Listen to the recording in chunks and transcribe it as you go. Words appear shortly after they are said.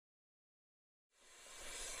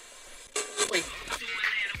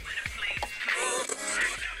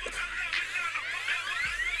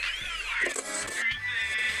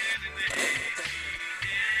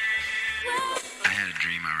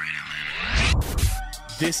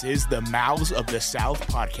This is the Mouths of the South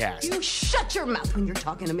podcast. You shut your mouth when you're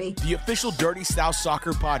talking to me. The official Dirty South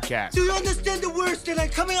Soccer podcast. Do you understand the words that are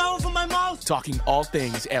coming out of my mouth? Talking all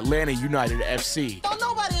things Atlanta United FC. Don't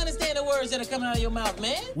nobody understand the words that are coming out of your mouth,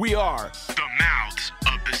 man. We are the Mouths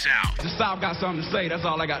of the South. The South got something to say. That's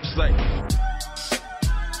all I got to say.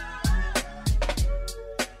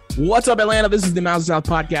 What's up, Atlanta? This is the Mouths of the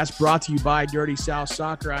South podcast brought to you by Dirty South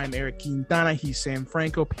Soccer. I'm Eric Quintana. He's Sam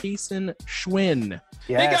Franco. Payson Schwinn.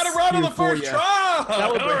 Yes. He got it right on the first try.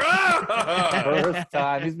 First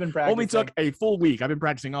time. He's been practicing. Only took a full week. I've been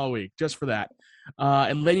practicing all week just for that.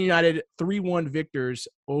 Atlanta United 3-1 victors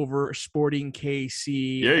over Sporting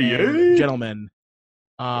KC. Gentlemen,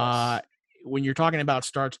 Yes. when you're talking about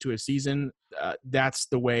starts to a season, that's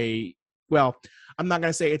the way. Well, I'm not going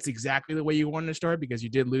to say it's exactly the way you wanted to start because you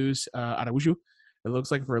did lose Araujo. It looks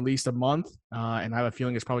like for at least a month, and I have a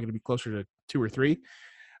feeling it's probably going to be closer to 2 or 3.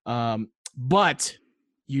 But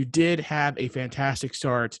you did have a fantastic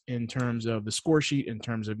start in terms of the score sheet, in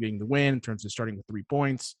terms of getting the win, in terms of starting with 3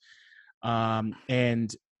 points.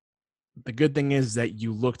 And the good thing is that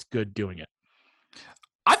you looked good doing it.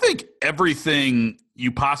 I think everything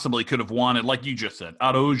you possibly could have wanted, like you just said,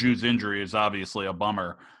 Araujo's injury is obviously a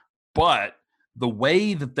bummer, but the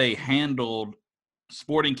way that they handled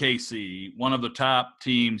Sporting KC, one of the top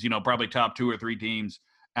teams, probably top 2 or 3 teams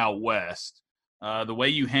out west, the way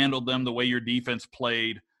you handled them, the way your defense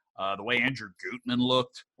played, the way Andrew Gutman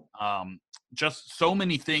looked, just so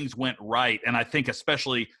many things went right. And I think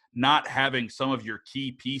especially not having some of your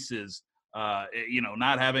key pieces,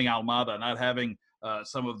 not having Almada, not having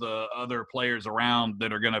some of the other players around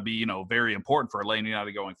that are going to be, very important for Atlanta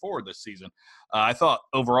United going forward this season. I thought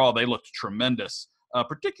overall they looked tremendous,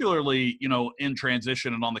 particularly, in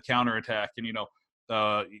transition and on the counterattack. And,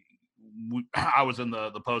 I was in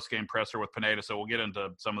the post-game presser with Pineda, so we'll get into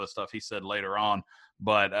some of the stuff he said later on.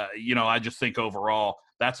 But, I just think overall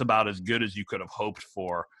that's about as good as you could have hoped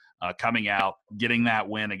for coming out, getting that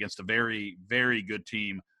win against a very, very good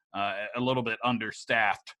team, a little bit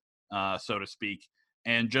understaffed, so to speak,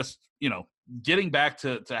 and just, getting back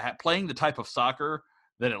to playing the type of soccer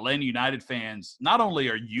that Atlanta United fans not only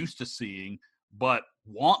are used to seeing, but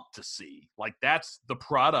want to see. Like, that's the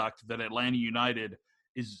product that Atlanta United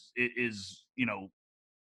is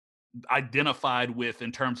identified with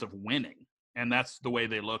in terms of winning. And that's the way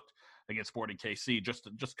they looked against Sporting KC,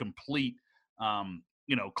 just complete,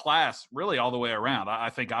 class really all the way around. I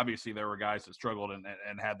think obviously there were guys that struggled and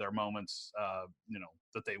had their moments,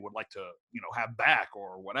 that they would like to, have back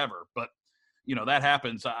or whatever. But, that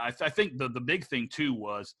happens. I think the big thing too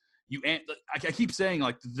was I keep saying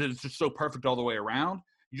like it's just so perfect all the way around.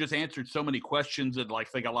 You just answered so many questions that I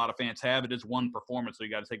think a lot of fans have. It is one performance, so you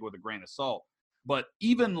got to take it with a grain of salt. But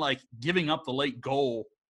even giving up the late goal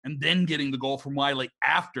and then getting the goal from Wiley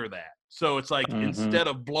after that. So it's instead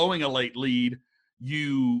of blowing a late lead,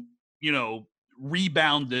 you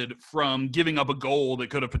rebounded from giving up a goal that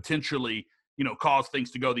could have potentially, caused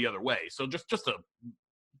things to go the other way. So just a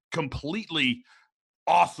completely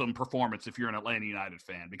awesome performance if you're an Atlanta United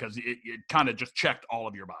fan, because it kind of just checked all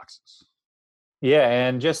of your boxes. Yeah,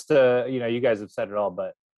 and just, you guys have said it all,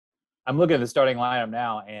 but I'm looking at the starting lineup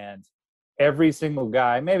now, and every single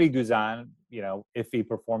guy, maybe Guzan, iffy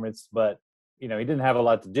performance, but, he didn't have a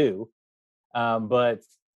lot to do. But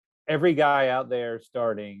every guy out there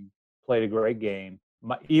starting played a great game.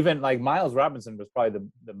 Even Miles Robinson was probably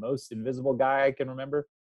the most invisible guy I can remember.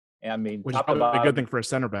 I mean, Which is probably a good thing for a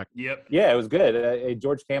center back. Yep. Yeah, it was good.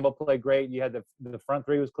 George Campbell played great. You had the front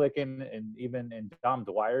three was clicking, and Dom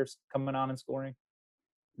Dwyer's coming on and scoring.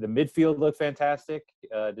 The midfield looked fantastic,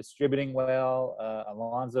 distributing well.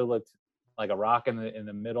 Alonso looked like a rock in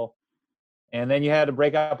the middle. And then you had a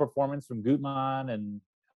breakout performance from Gutman, and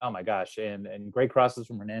oh my gosh, and great crosses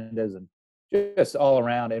from Hernandez, and just all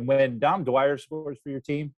around. And when Dom Dwyer scores for your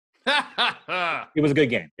team, it was a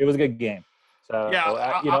good game. It was a good game. So,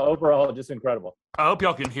 yeah, overall, just incredible. I hope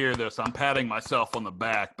y'all can hear this. I'm patting myself on the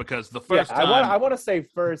back because the first time I want to say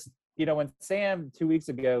first, when Sam 2 weeks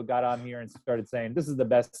ago got on here and started saying this is the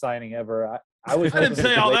best signing ever, I was I didn't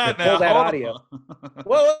say all that now. Pull that audio.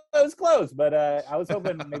 Well, it was close, but I was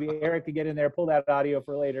hoping maybe Eric could get in there, pull that audio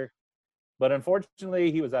for later. But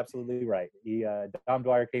unfortunately, he was absolutely right. Dom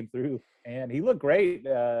Dwyer came through, and he looked great.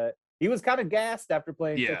 He was kind of gassed after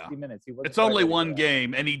playing 60 minutes. It's only one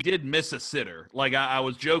game, and he did miss a sitter. I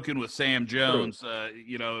was joking with Sam Jones.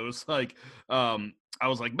 It was I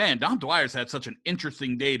was like, man, Dom Dwyer's had such an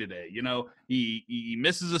interesting day today. He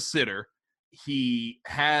misses a sitter. He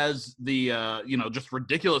has the, just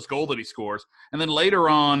ridiculous goal that he scores. And then later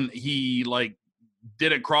on, he,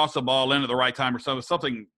 didn't cross the ball in at the right time or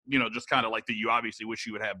something just kind of like that you obviously wish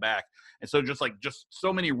you would have back. And so just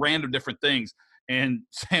so many random different things. And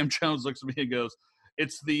Sam Jones looks at me and goes,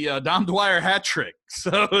 it's the Dom Dwyer hat trick.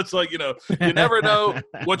 So it's like, you never know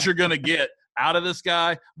what you're going to get out of this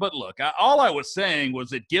guy. But look, all I was saying was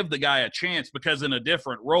that give the guy a chance, because in a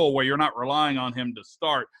different role where you're not relying on him to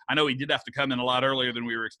start. I know he did have to come in a lot earlier than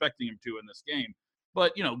we were expecting him to in this game.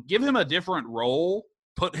 But, give him a different role,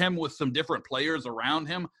 put him with some different players around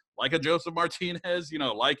him, like a Joseph Martinez,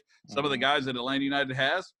 like some of the guys that Atlanta United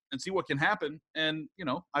has, and see what can happen. And,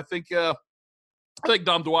 I think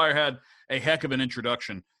Dom Dwyer had a heck of an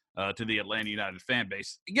introduction to the Atlanta United fan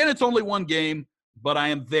base. Again, it's only one game, but I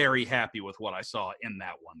am very happy with what I saw in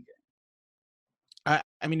that one game.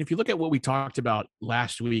 I mean, if you look at what we talked about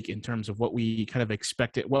last week in terms of what we kind of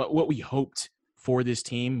expected, what we hoped for this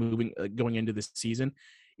team going into this season,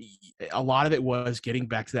 a lot of it was getting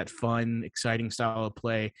back to that fun, exciting style of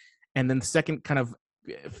play. And then the second kind of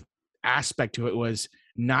aspect to it was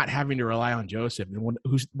not having to rely on Joseph. And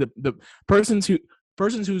who's the persons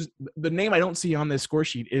who's the name I don't see on this score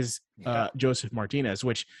sheet is Joseph Martinez,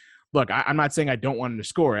 which, look, I'm not saying I don't want him to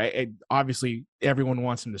score. Obviously, everyone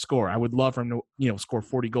wants him to score. I would love for him to, score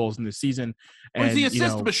 40 goals in this season. And he's the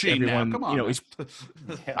assist machine now. Come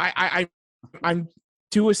on. I'm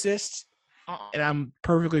 2 assists, and I'm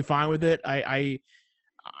perfectly fine with it.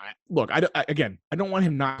 Look, I don't want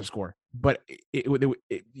him not to score, but you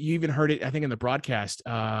even heard it, I think, in the broadcast.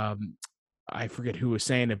 I forget who was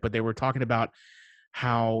saying it, but they were talking about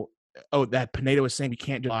how that Pineda was saying we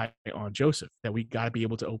can't rely on Joseph, that we got to be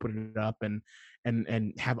able to open it up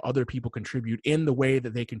and have other people contribute in the way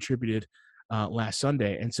that they contributed last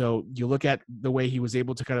Sunday. And so you look at the way he was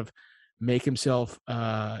able to kind of make himself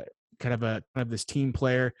kind of this team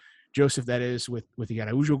player, Joseph, that is, with the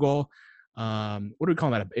Araujo goal. What do we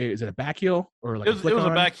call that? Is it a back heel or like it was a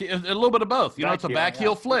back heel, a little bit of both. It's a back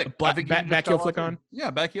heel flick. Back heel flick on.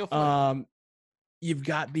 Yeah, back heel flick. You've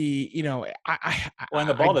got the, and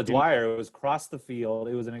the ball to Dwyer, it was across the field.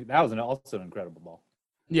 That was also an incredible ball.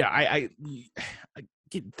 Yeah, I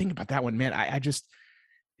think about that one, man. I just,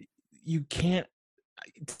 you can't,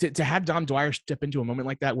 to have Dom Dwyer step into a moment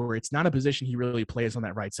like that where it's not a position he really plays on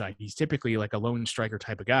that right side. He's typically like a lone striker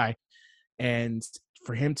type of guy, and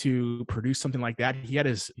for him to produce something like that, he had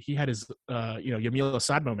his Yamil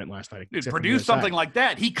Assad moment last night. Dude, produce something like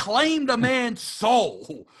that. He claimed a man's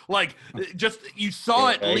soul. Like, just, you saw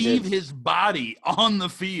it leave his body on the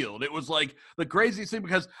field. It was like the craziest thing,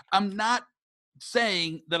 because I'm not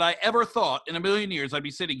saying that I ever thought in a million years I'd be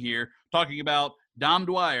sitting here talking about Dom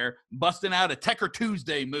Dwyer busting out a Tecker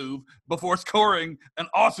Tuesday move before scoring an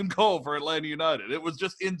awesome goal for Atlanta United. It was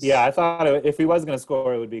just insane. Yeah, I thought if he was going to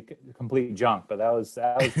score, it would be complete junk, but that was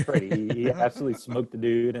pretty. He absolutely smoked the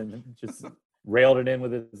dude and just railed it in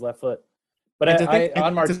with his left foot. But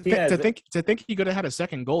on Martinez, to think he could have had a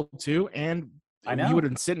second goal too, and I know he would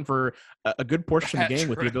have been sitting for a good portion of the game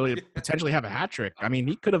with the ability to potentially have a hat trick. I mean,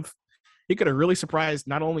 he could have really surprised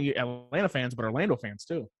not only Atlanta fans but Orlando fans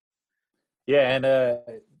too. Yeah, and to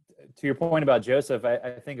your point about Joseph,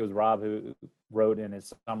 I think it was Rob who wrote in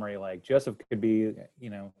his summary, like, Joseph could be,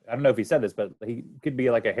 I don't know if he said this, but he could be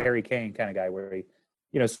like a Harry Kane kind of guy where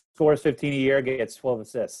he, scores 15 a year, gets 12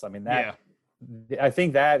 assists. I mean, I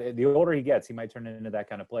think that the older he gets, he might turn into that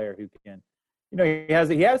kind of player who can, he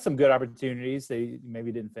has some good opportunities. They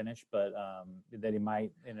maybe didn't finish, but that he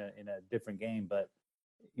might in a different game. But,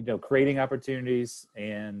 creating opportunities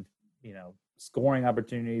and, scoring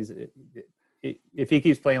opportunities. If he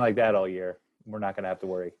keeps playing like that all year, we're not going to have to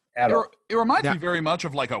worry at all. It reminds me very much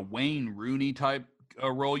of like a Wayne Rooney type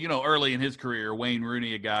role. Early in his career, Wayne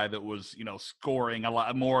Rooney, a guy that was, scoring a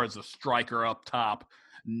lot more as a striker up top.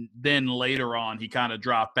 Then later on, he kind of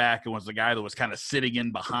dropped back and was the guy that was kind of sitting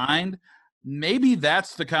in behind. Maybe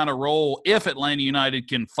that's the kind of role, if Atlanta United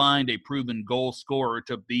can find a proven goal scorer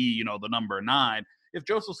to be, the number 9. If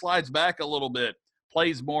Joseph slides back a little bit,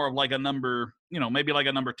 plays more of like a number, maybe like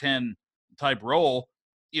a number 10 type role,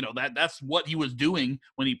 that's what he was doing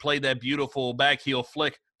when he played that beautiful back heel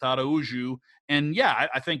flick to Araujo. And yeah,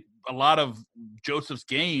 I think a lot of Joseph's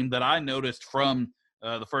game that I noticed from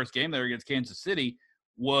the first game there against Kansas City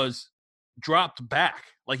was dropped back.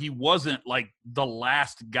 Like, he wasn't like the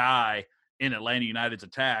last guy in Atlanta United's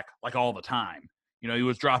attack like all the time. He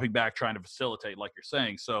was dropping back trying to facilitate, like you're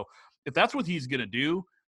saying. So if that's what he's going to do,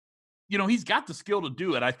 he's got the skill to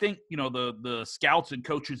do it. I think, the scouts and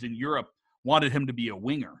coaches in Europe wanted him to be a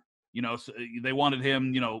winger. So they wanted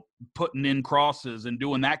him, putting in crosses and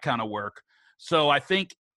doing that kind of work. So I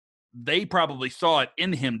think they probably saw it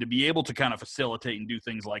in him to be able to kind of facilitate and do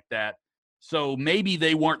things like that. So maybe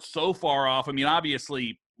they weren't so far off. I mean,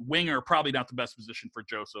 obviously, winger, probably not the best position for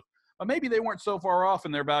Joseph. But maybe they weren't so far off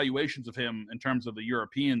in their valuations of him in terms of the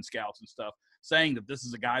European scouts and stuff, saying that this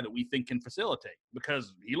is a guy that we think can facilitate,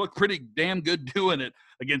 because he looked pretty damn good doing it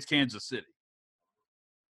against Kansas City.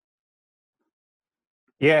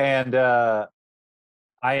 Yeah, and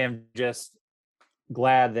I am just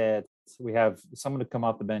glad that we have someone to come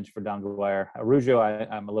off the bench for Dom Dwyer. Araujo,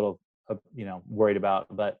 I'm a little, worried about,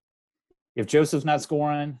 but if Joseph's not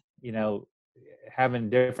scoring, having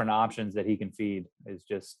different options that he can feed is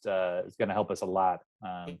just is going to help us a lot.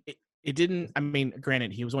 It didn't. I mean,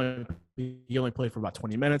 granted, he only played for about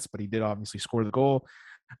 20 minutes, but he did obviously score the goal.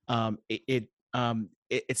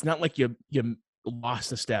 It's not like you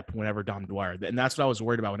lost a step whenever Dom Dwyer, and that's what I was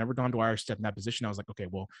worried about. Whenever Dom Dwyer stepped in that position, I was like, okay,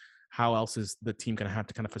 well, how else is the team going to have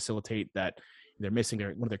to kind of facilitate that? They're missing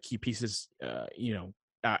one of their key pieces,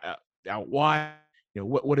 out wide.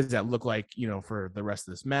 What does that look like, for the rest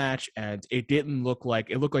of this match? And it looked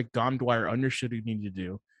like Dom Dwyer understood what he needed to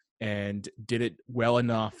do and did it well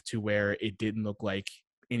enough to where it didn't look like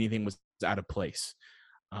anything was out of place.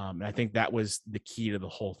 And I think that was the key to the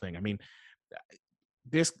whole thing. I mean,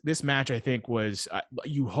 this match, I think, was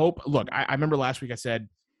you hope. Look, I remember last week I said,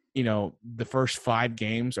 the first 5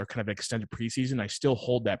 games are kind of extended preseason. I still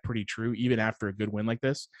hold that pretty true, even after a good win like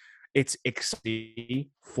this. It's exciting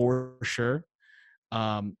for sure.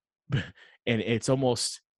 And it's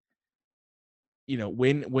almost,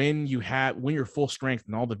 when you're full strength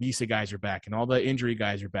and all the visa guys are back and all the injury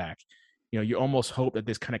guys are back, you almost hope that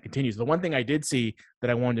this kind of continues. The one thing I did see that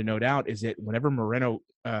I wanted to note out is that whenever Moreno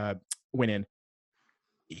went in,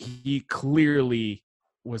 he clearly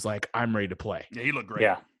was like, I'm ready to play. Yeah, he looked great.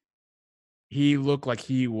 Yeah. He looked like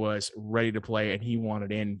he was ready to play, and he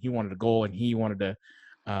wanted a goal, and he wanted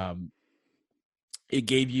to, it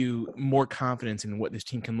gave you more confidence in what this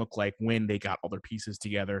team can look like when they got all their pieces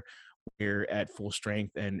together. We're at full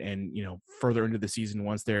strength and further into the season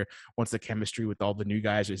once the chemistry with all the new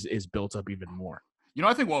guys is built up even more.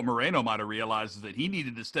 I think what Moreno might have realized is that he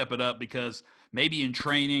needed to step it up, because maybe in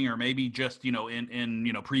training or maybe just, in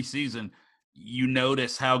preseason, you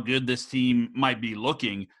notice how good this team might be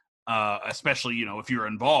looking, especially, if you're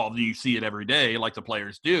involved and you see it every day like the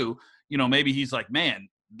players do. Maybe he's like, man,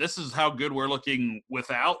 this is how good we're looking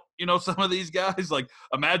without, some of these guys. Like,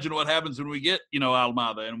 imagine what happens when we get,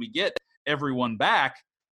 Almada and we get everyone back.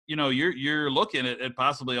 You're looking at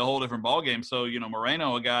possibly a whole different ballgame. So,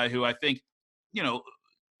 Moreno, a guy who I think,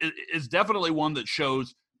 is definitely one that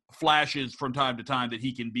shows flashes from time to time that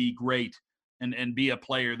he can be great and be a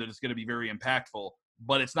player that is going to be very impactful,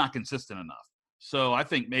 but it's not consistent enough. So I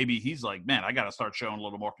think maybe he's like, man, I got to start showing a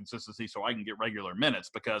little more consistency so I can get regular minutes,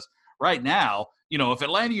 because right now, if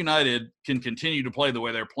Atlanta United can continue to play the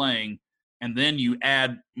way they're playing, and then you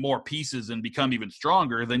add more pieces and become even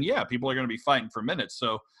stronger, then yeah, people are going to be fighting for minutes.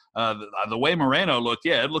 So the way Moreno looked,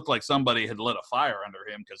 yeah, it looked like somebody had lit a fire under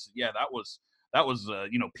him, because yeah, that was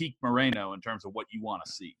peak Moreno in terms of what you want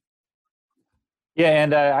to see. Yeah,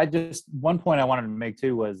 and one point I wanted to make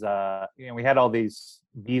too was, we had all these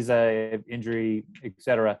visa, injury,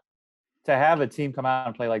 etc. To have a team come out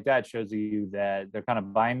and play like that shows you that they're kind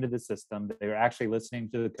of buying into the system. They're actually listening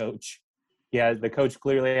to the coach. Yeah, the coach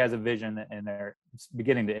clearly has a vision, and they're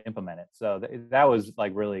beginning to implement it. So that was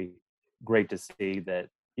like really great to see that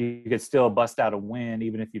you could still bust out a win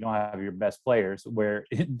even if you don't have your best players. Where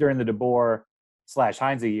during the DeBoer /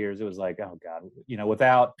 Heinze years, it was like, oh God,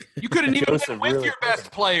 without you couldn't even win with really your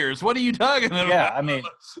best players. What are you talking about? Yeah, I mean,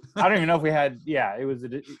 I don't even know if we had. Yeah, it was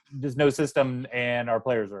just no system, and our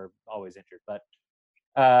players are always injured. But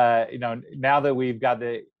now that we've got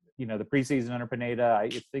the preseason under Pineda,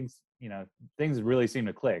 things really seem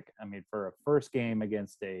to click. I mean, for a first game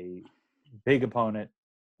against a big opponent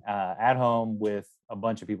at home with a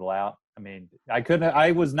bunch of people out, I mean,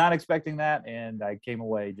 I was not expecting that, and I came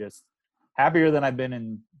away just happier than I've been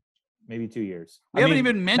in maybe 2 years. We haven't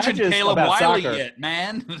even mentioned Caleb Wiley yet,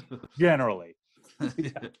 man. Generally.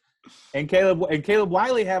 Yeah. And Caleb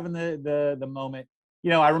Wiley having the moment.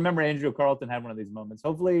 I remember Andrew Carlton had one of these moments.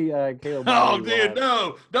 Hopefully Caleb Wiley. Oh, dude,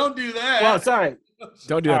 no. Don't do that. Well, sorry.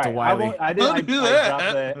 Don't do that to Wiley. I dropped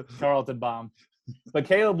the Carlton bomb. But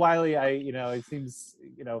Caleb Wiley, it seems,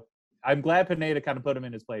 I'm glad Pineda kind of put him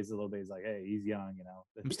in his place a little bit. He's like, hey, he's young,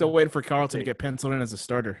 I'm still waiting for Carlton to get penciled in as a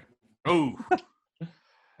starter. Oh,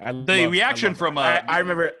 The reaction from I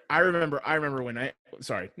remember when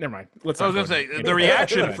sorry, never mind. I was gonna say the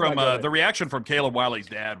reaction from Caleb Wiley's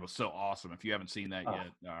dad was so awesome. If you haven't seen that yet,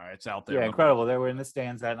 all right, it's out there. Yeah, incredible. They were in the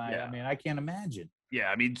stands that night. Yeah. I mean, I can't imagine. Yeah,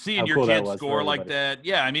 I mean, seeing How your cool that kid was score for like everybody. that.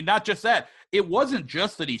 Yeah, I mean, not just that. It wasn't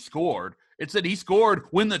just that he scored. It's that he scored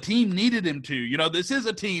when the team needed him to. You know, this is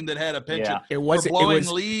a team that had a penchant for blowing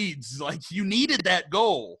leads. Like, you needed that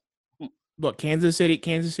goal. Look, Kansas City,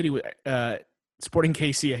 Sporting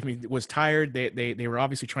KC, I mean, was tired. They were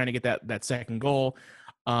obviously trying to get that second goal,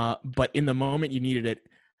 but in the moment you needed it,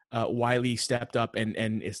 Wiley stepped up, and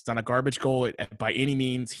it's not a garbage goal by any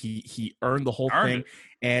means. He earned the whole thing,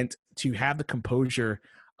 and to have the composure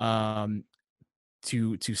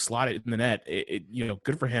to slot it in the net,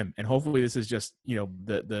 good for him. And hopefully this is just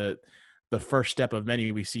the first step of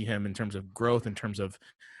many we see him in terms of growth, in terms of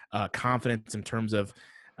confidence, in terms of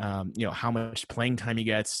how much playing time he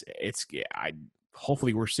gets.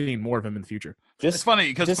 Hopefully we're seeing more of him in the future. It's funny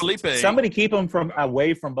because Felipe, somebody keep him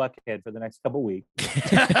away from Buckhead for the next couple weeks. Give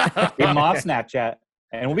him off Snapchat,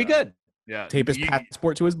 and we'll be good. Yeah, tape his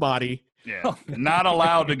passport to his body. Yeah, not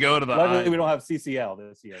allowed to go to the. Luckily, we don't have CCL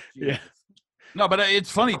this year. Yeah. No, but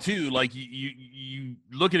it's funny too. Like you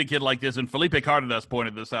look at a kid like this, and Felipe Cardenas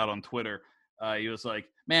pointed this out on Twitter. He was like,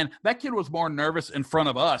 man, that kid was more nervous in front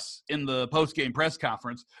of us in the post-game press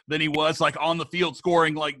conference than he was like on the field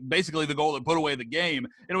scoring like basically the goal that put away the game.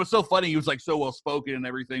 And it was so funny. He was like so well-spoken and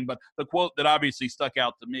everything. But the quote that obviously stuck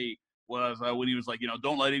out to me was when he was like,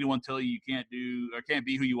 don't let anyone tell you can't do or can't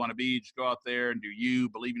be who you want to be. Just go out there and do you,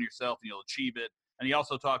 believe in yourself, and you'll achieve it. And he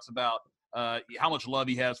also talks about how much love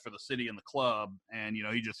he has for the city and the club. And, he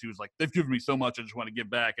was like, they've given me so much. I just want to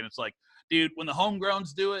give back. And it's like, dude, when the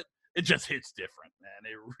homegrowns do it, it just hits different, man.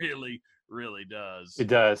 It really, really does. It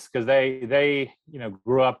does, because they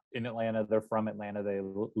grew up in Atlanta. They're from Atlanta. They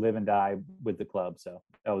live and die with the club. So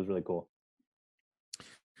that was really cool.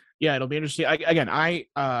 Yeah, it'll be interesting.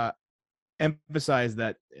 I emphasize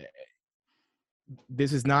that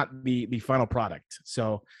this is not the final product.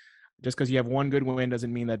 So just because you have one good win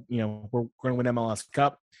doesn't mean that we're going to win MLS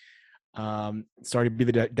Cup. Sorry to be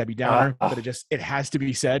the Debbie Downer, but it has to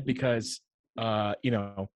be said because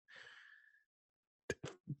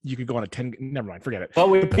you could go on a 10. Never mind, forget it. But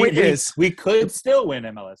the point is, we could still win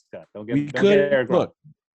MLS Cup. Look,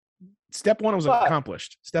 step one was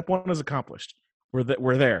accomplished. We're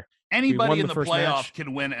there. Anybody in the playoffs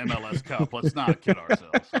can win MLS Cup. Let's not kid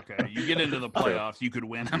ourselves. Okay, you get into the playoffs, you could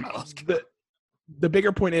win MLS Cup. The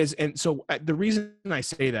bigger point is, and so the reason I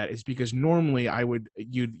say that is because normally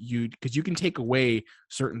because you can take away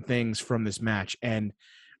certain things from this match, and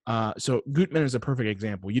so Gutman is a perfect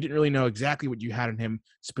example. You didn't really know exactly what you had in him,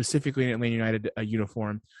 specifically in Atlanta United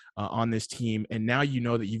uniform on this team, and now you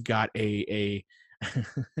know that you've got a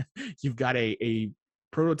you've got a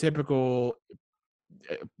prototypical,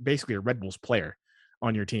 basically a Red Bulls player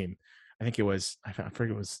on your team. I think it was I forget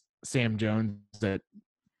it was Sam Jones that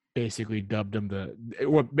basically dubbed him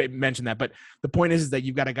mentioned that. But the point is that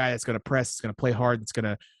you've got a guy that's going to press, that's going to play hard, that's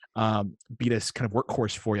going to be this kind of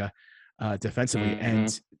workhorse for you defensively. Mm-hmm.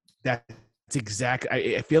 And that's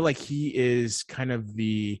exactly, I feel like he is kind of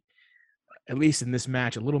at least in this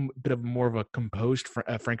match, a little bit of more of a composed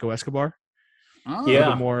Franco Escobar. Oh,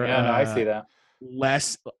 yeah. More, I see that.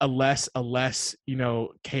 A less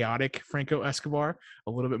chaotic Franco Escobar,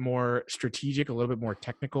 a little bit more strategic, a little bit more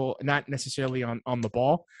technical, not necessarily on the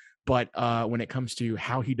ball, but when it comes to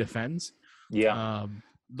how he defends. Yeah.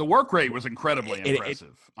 The work rate was incredibly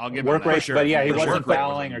impressive. I'll give work rate, sure. But yeah, he wasn't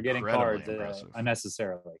fouling or getting cards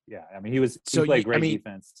unnecessarily. Yeah, I mean, he played great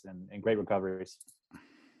defense and great recoveries.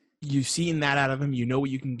 You've seen that out of him. You know what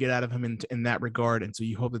you can get out of him in that regard, and so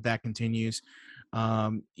you hope that continues.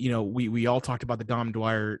 We all talked about the Dom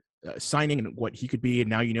Dwyer signing and what he could be, and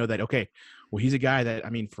now you know that, okay, well, he's a guy that, I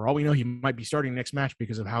mean, for all we know, he might be starting next match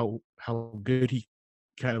because of how good he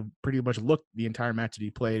kind of pretty much looked the entire match that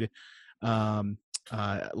he played on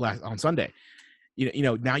Sunday.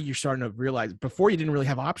 Now you're starting to realize, before you didn't really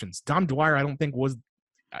have options. Dom Dwyer, I don't think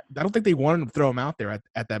they wanted to throw him out there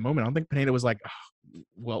at that moment. I don't think Pineda was like,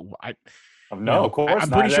 of course. I'm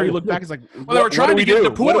pretty sure he looked back. It's like, well, they were trying to get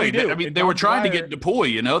Dupuy. I mean, they were trying to get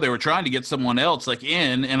Dupuy. They were trying to get someone else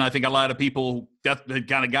in. And I think a lot of people had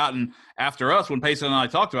kind of gotten after us when Payson and I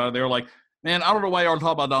talked about it. They were like, man, I don't know why y'all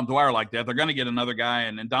talk about Dom Dwyer like that. They're going to get another guy,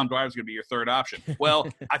 and Dom Dwyer's going to be your third option. Well,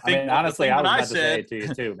 I think honestly, I was about to say it to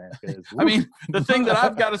you too, man. I mean, the thing that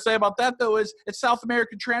I've got to say about that, though, is it's South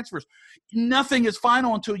American transfers. Nothing is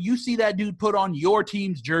final until you see that dude put on your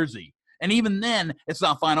team's jersey. And even then, it's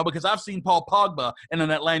not final because I've seen Paul Pogba in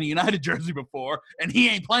an Atlanta United jersey before, and he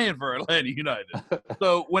ain't playing for Atlanta United.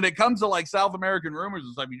 So when it comes to like South American rumors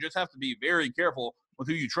and stuff, you just have to be very careful with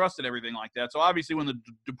who you trust and everything like that. So obviously when the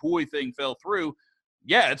Dupuy thing fell through,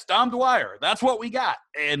 yeah, it's Dom Dwyer. That's what we got.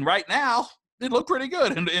 And right now, it looked pretty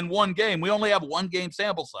good in one game. We only have one game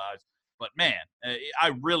sample size. But, man,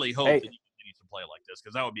 I really hope that he continues to play like this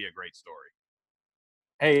because that would be a great story.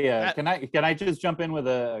 Hey, can I just jump in with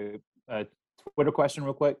a Twitter question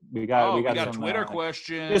real quick? We got a Twitter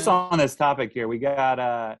question. Just on this topic here. We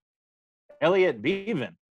got Elliot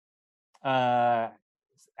Beaven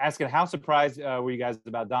asking how surprised were you guys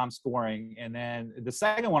about Dom scoring? And then the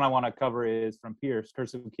second one I want to cover is from Pierce,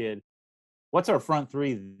 Cursive Kid. What's our front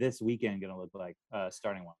three this weekend going to look like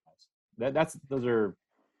starting wise? Those are.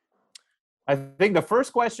 I think the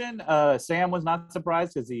first question, Sam was not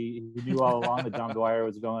surprised because he knew all along that Dom Dwyer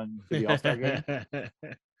was going to the All-Star game.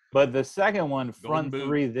 But the second one, front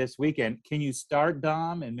three this weekend, can you start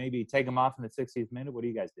Dom and maybe take him off in the 60th minute? What do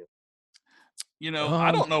you guys do?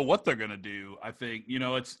 I don't know what they're going to do. I think,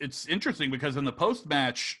 it's interesting because in the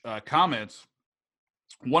post-match comments,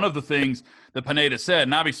 one of the things that Pineda said,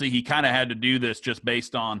 and obviously he kind of had to do this just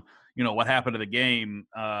based on, what happened to the game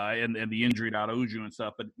and the injury to Araujo and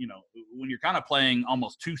stuff. But, when you're kind of playing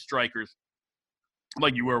almost two strikers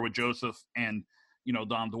like you were with Joseph and,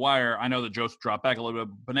 Dom Dwyer, I know that Joseph dropped back a little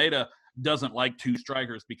bit. Pineda doesn't like two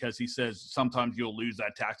strikers because he says sometimes you'll lose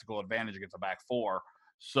that tactical advantage against a back four.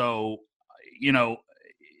 So,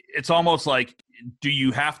 it's almost like, do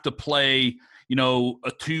you have to play, a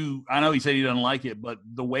two? I know he said he doesn't like it, but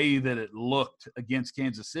the way that it looked against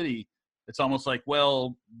Kansas City, it's almost like,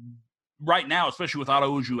 well, right now, especially with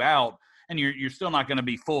Araujo out, and you're still not going to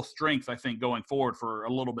be full strength, I think, going forward for a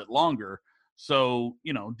little bit longer. So,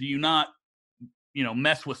 do you not,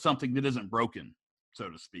 mess with something that isn't broken, so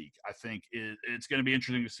to speak? I think it's going to be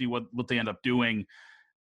interesting to see what they end up doing.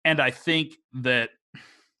 And I think that,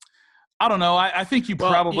 I don't know. I think you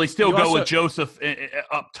probably still go with Joseph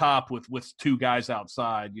up top with two guys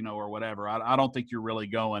outside, or whatever. I don't think you're really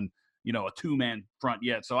going, a two-man front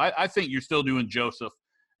yet. So I think you're still doing Joseph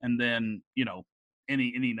and then,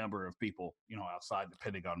 any number of people, outside,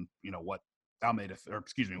 depending on, what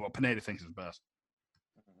what Pineda thinks is best.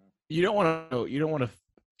 You don't want to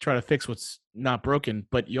try to fix what's not broken,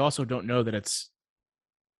 but you also don't know that it's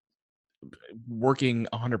working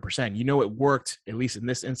 100%. It worked, at least in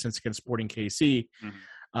this instance, against Sporting KC.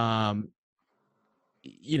 Mm-hmm.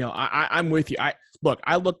 I'm with you.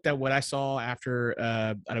 I looked at what I saw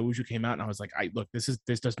after Araujo came out, and I was like, this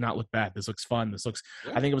does not look bad. This looks fun. This looks.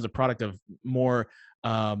 Yeah. I think it was a product of more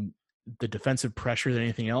the defensive pressure than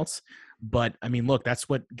anything else. But I mean, look, that's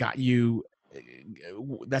what got you.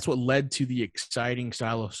 That's what led to the exciting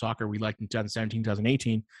style of soccer we liked in 2017,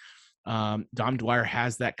 2018. Dom Dwyer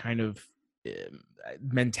has that kind of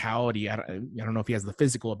mentality. I don't know if he has the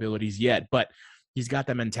physical abilities yet, but he's got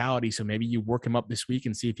that mentality. So maybe you work him up this week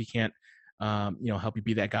and see if he can't, help you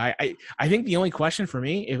be that guy. I think the only question for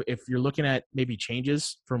me, if you're looking at maybe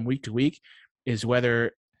changes from week to week, is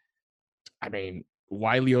whether,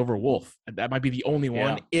 Wiley over Wolf. That might be the only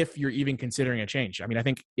one if you're even considering a change. I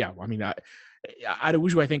think,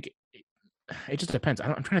 Araujo, I think it just depends.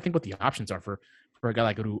 I'm trying to think what the options are for a guy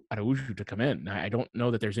like Araujo to come in. I don't know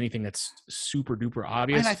that there's anything that's super duper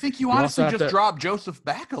obvious. And I think you honestly just drop Joseph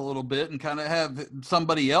back a little bit and kind of have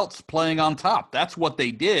somebody else playing on top. That's what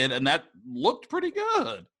they did, and that looked pretty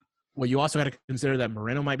good. Well, you also got to consider that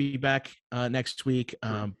Moreno might be back next week.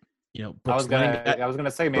 I was gonna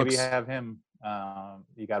say maybe Brooks, have him.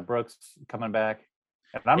 You got Brooks coming back,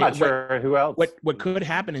 and I'm not sure who else. What could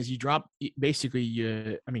happen is you drop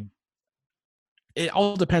basically. It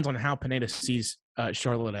all depends on how Pineda sees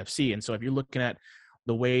Charlotte FC. And so if you're looking at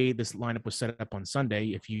the way this lineup was set up on Sunday,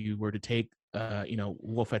 if you were to take,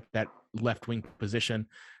 Wolf at that left wing position,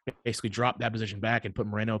 basically drop that position back and put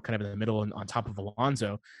Moreno kind of in the middle and on top of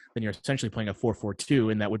Alonso, then you're essentially playing a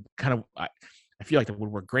 4-4-2. And that would kind of, I feel like that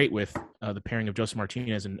would work great with the pairing of Joseph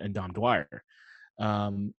Martinez and Dom Dwyer.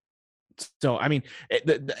 And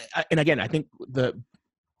again, I think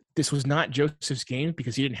this was not Joseph's game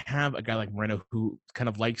because he didn't have a guy like Moreno who kind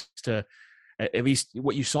of likes to, at least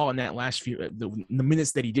what you saw in that last few, the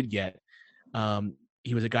minutes that he did get,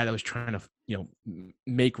 he was a guy that was trying to,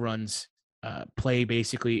 make runs, play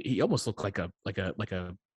basically. He almost looked like a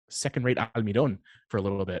second-rate Almiron for a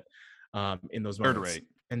little bit in those moments. Third rate.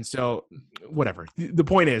 And so, whatever. The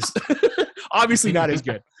point is, obviously not as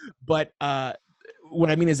good. But what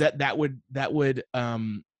I mean is that would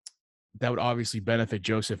obviously benefit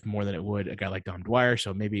Joseph more than it would a guy like Dom Dwyer.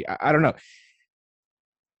 So maybe I don't know.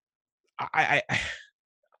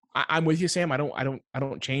 I'm with you, Sam. I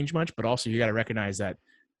don't change much, but also you got to recognize that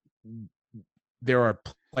there are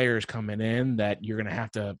players coming in that you're going to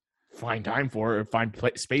have to find time for or find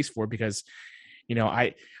space for, because,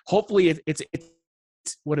 hopefully it's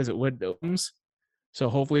what is it? So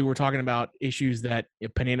hopefully we're talking about issues that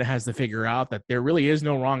Pineda has to figure out, that there really is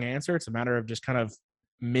no wrong answer. It's a matter of just kind of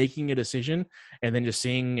making a decision and then just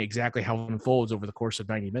seeing exactly how it unfolds over the course of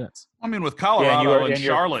 90 minutes. I mean, with Colorado and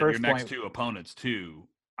Charlotte, your next point, two opponents too.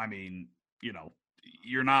 I mean,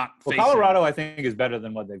 you're not. Well, Colorado, I think, is better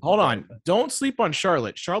than what they've. Hold on, don't sleep on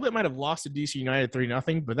Charlotte. Charlotte might have lost to DC United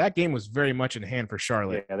 3-0, but that game was very much in hand for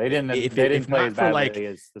Charlotte. Yeah, they didn't. They didn't play as badly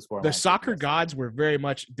as the score. The soccer gods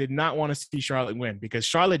did not want to see Charlotte win, because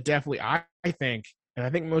Charlotte definitely, I think, and I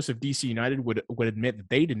think most of DC United would admit that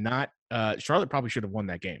they did not. Charlotte probably should have won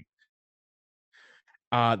that game.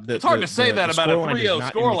 It's hard to say that about a 3-0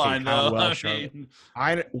 scoreline, though.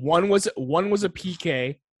 One was a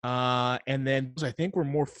PK. And then I think we're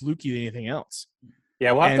more fluky than anything else.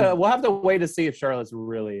 Yeah, we'll have to wait to see if Charlotte's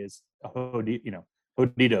really is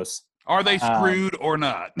Jodidos. Are they screwed or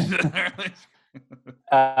not?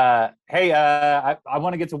 Hey, I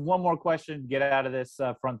want to get to one more question. Get out of this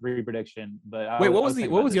front three prediction. But wait, what was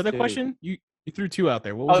the other question? You threw two out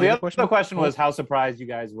there. What was the other question was how surprised you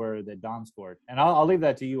guys were that Dom scored, and I'll leave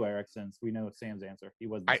that to you, Eric, since we know Sam's answer. He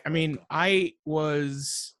wasn't. I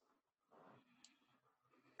was.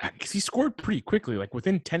 Because he scored pretty quickly, like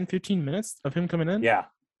within 10, 15 minutes of him coming in. Yeah.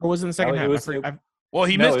 Or was it in the second half? Well,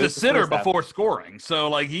 he missed a sitter before scoring. So,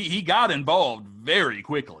 like, he got involved very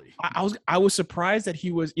quickly. I was surprised that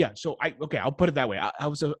he was – yeah, so I'll put it that way. I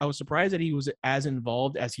was surprised that he was as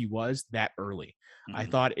involved as he was that early. Mm-hmm. I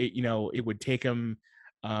thought, it would take him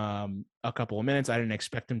a couple of minutes. I didn't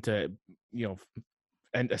expect him to,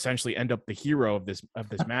 and essentially end up the hero of this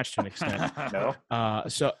match to an extent. No.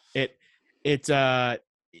 So it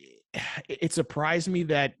surprised me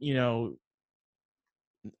that,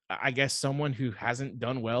 I guess someone who hasn't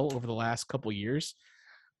done well over the last couple of years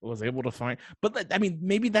was able to find, but I mean,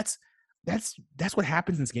 maybe that's what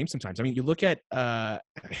happens in this game sometimes. I mean, you look at, I'm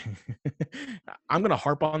going to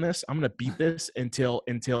harp on this. I'm going to beat this until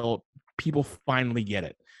people finally get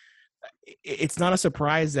it. It's not a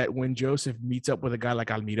surprise that when Joseph meets up with a guy like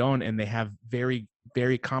Almiron and they have very,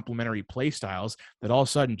 very complementary play styles, that all of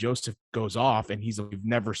a sudden Joseph goes off and he's like, we've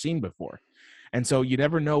never seen before. And so you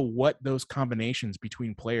never know what those combinations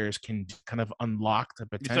between players can kind of unlock the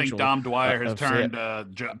potential. You think Dom Dwyer has turned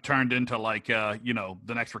into like, the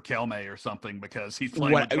next Riquelme or something because he's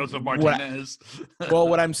playing with Joseph Martinez?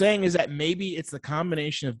 What I'm saying is that maybe it's the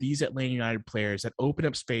combination of these Atlanta United players that open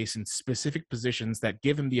up space in specific positions that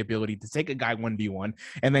give him the ability to take a guy 1v1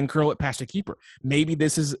 and then curl it past a keeper. Maybe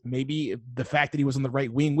the fact that he was on the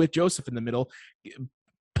right wing with Joseph in the middle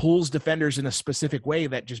pulls defenders in a specific way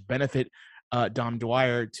that just benefit Dom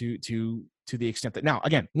Dwyer to the extent that, now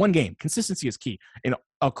again, one game consistency is key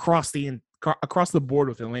across the board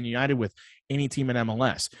with Atlanta United, with any team in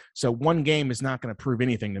MLS. So one game is not going to prove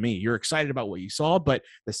anything to me. You're excited about what you saw, but at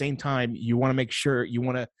the same time, you want to make sure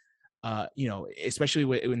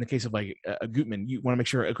especially in the case of like a Gutman, you want to make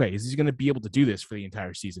sure, okay, is he going to be able to do this for the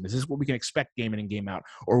entire season? Is this what we can expect game in and game out?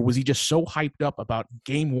 Or was he just so hyped up about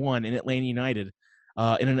game one in Atlanta United,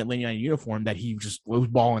 in an Atlanta United uniform, that he just was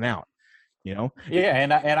balling out? Yeah,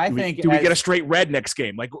 and I think do we get a straight red next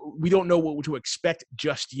game? Like, we don't know what to expect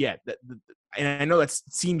just yet. And I know that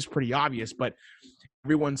seems pretty obvious, but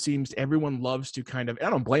everyone loves to kind of, and I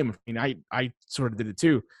don't blame them. I mean, I sort of did it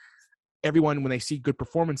too. Everyone, when they see good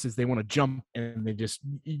performances, they want to jump and they just,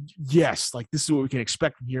 yes, like this is what we can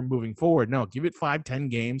expect from here moving forward. No, give it 5-10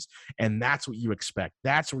 games, and that's what you expect.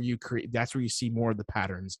 That's where you create. That's where you see more of the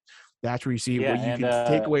patterns. That's where you see what you can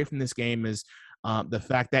take away from this game is the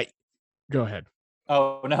fact that. Go ahead.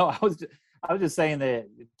 Oh no, I was just saying that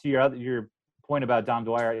to your point about Dom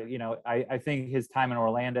Dwyer. I think his time in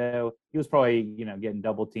Orlando, he was probably getting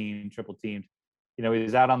double teamed, triple teamed. He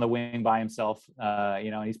was out on the wing by himself.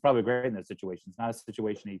 And he's probably great in those situations. It's not a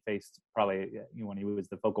situation he faced probably when he was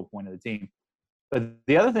the focal point of the team. But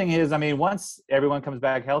the other thing is, I mean, once everyone comes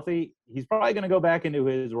back healthy, he's probably going to go back into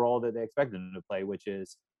his role that they expected him to play, which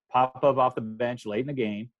is pop up off the bench late in the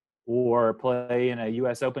game, or play in a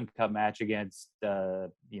U.S. Open Cup match against,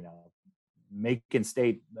 Macon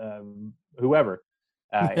State, whoever,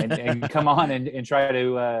 and come on and try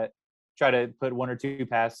to put one or two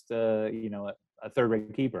past, a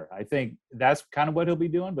third-rate keeper. I think that's kind of what he'll be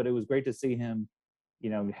doing. But it was great to see him,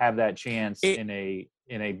 have that chance in a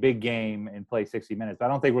big game and play 60 minutes. But I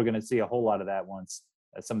don't think we're going to see a whole lot of that once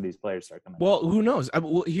some of these players start coming. Well, who knows?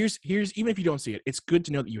 Here's even if you don't see it, it's good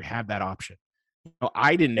to know that you have that option.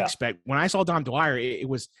 I didn't expect when I saw Dom Dwyer. It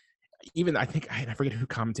was even I think I forget who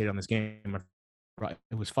commentated on this game.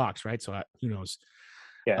 It was Fox, right? So who knows?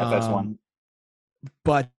 Yeah, FS1.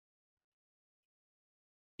 But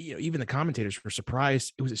even the commentators were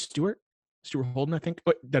surprised. It was Stuart Holden, I think.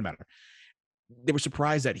 But doesn't matter. They were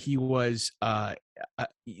surprised that he was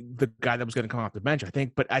the guy that was going to come off the bench, I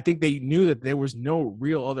think. But I think they knew that there was no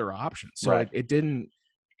real other option. So it didn't.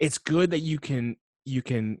 It's good that you can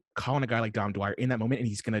call on a guy like Dom Dwyer in that moment, and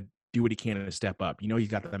he's going to do what he can to step up. He's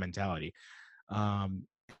got that mentality. And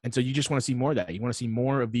so you just want to see more of that. You want to see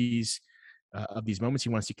more of these moments.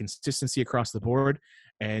 You want to see consistency across the board.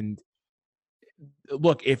 And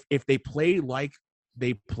look, if they play like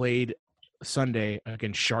they played Sunday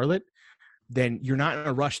against Charlotte, then you're not in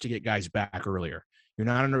a rush to get guys back earlier. You're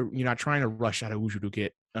not trying to rush Araujo to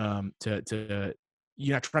get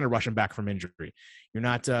you're not trying to rush him back from injury. You're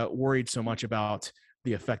not worried so much about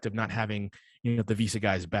the effect of not having the visa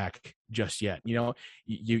guys back just yet. You're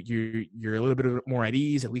a little bit more at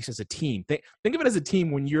ease, at least as a team. Think of it as a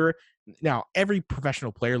team when you're now. Every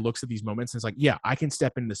professional player looks at these moments and is like, yeah, I can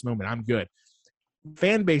step into this moment. I'm good.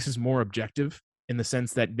 Fan base is more objective in the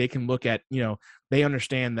sense that they can look at, they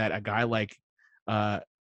understand that a guy like,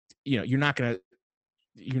 you're not gonna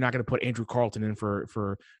put Andrew Carleton in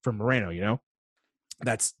for Moreno.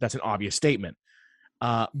 That's an obvious statement.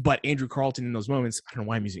 But Andrew Carleton in those moments, I don't know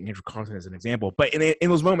why I'm using Andrew Carleton as an example, but in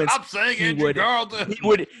those moments, I'm saying Andrew Carleton.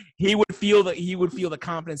 He would feel the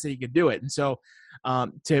confidence that he could do it. And so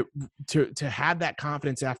to have that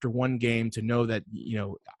confidence after one game, to know that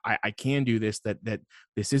I can do this, that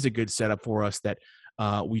this is a good setup for us, that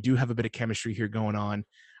we do have a bit of chemistry here going on,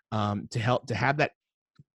 to have that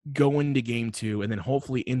go into game 2 and then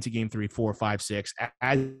hopefully into game 3, 4, 5, 6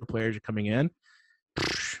 as the players are coming in.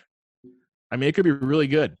 I mean, it could be really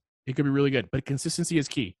good. But consistency is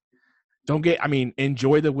key.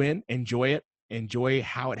 Enjoy the win, enjoy it, enjoy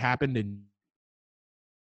how it happened, and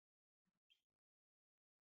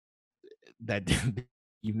that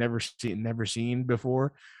you've never seen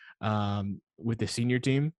before with the senior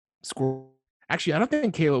team score. Actually, I don't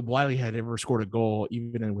think Caleb Wiley had ever scored a goal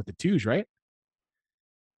even with the twos, right?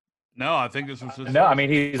 No, I think this was his No, I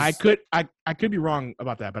mean I could be wrong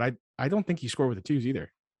about that, but I don't think he scored with the twos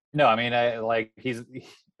either. No, I mean I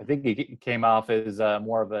think he came off as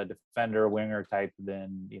more of a defender winger type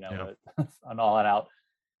than an all-out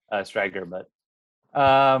striker. But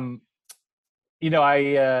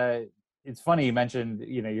it's funny you mentioned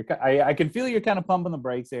I can feel you're kind of pumping the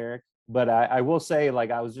brakes, Eric. But I will say,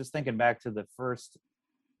 I was just thinking back to the first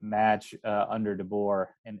match under DeBoer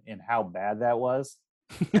and how bad that was.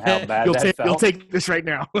 How bad you'll take this right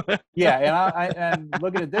now. Yeah, and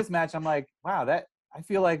looking at this match, I'm like, wow, that I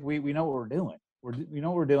feel like we know what we're doing. We know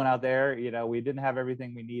what we're doing out there. We didn't have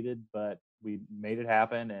everything we needed, but we made it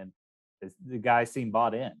happen, and the guys seem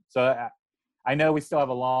bought in. So I know we still have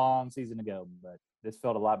a long season to go, but this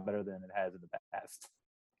felt a lot better than it has in the past.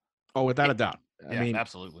 Oh, without a doubt. I mean,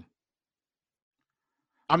 absolutely.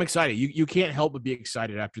 I'm excited. You can't help but be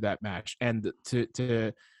excited after that match, and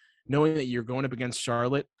to knowing that you're going up against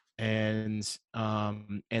Charlotte, and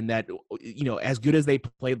that as good as they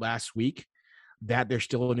played last week, that they're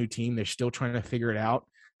still a new team. They're still trying to figure it out.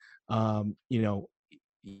 You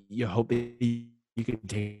hope that you can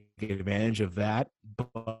take advantage of that,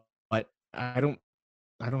 but I don't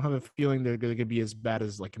have a feeling they're going to be as bad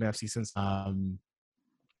as like an FC since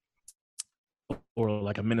or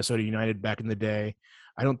like a Minnesota United back in the day.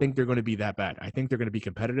 I don't think they're going to be that bad. I think they're going to be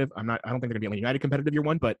competitive. I don't think they're going to be United competitive year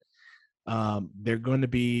one, but they're going to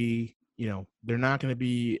be, they're not going to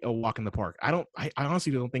be a walk in the park. I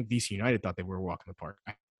honestly don't think DC United thought they were a walk in the park.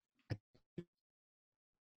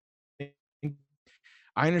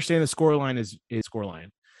 I understand the scoreline is scoreline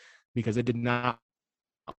because it did not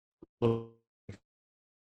look like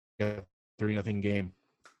a 3-0 game.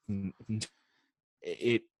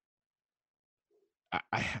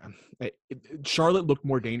 Charlotte looked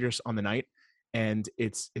more dangerous on the night, and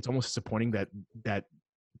it's almost disappointing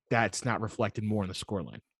that's not reflected more in the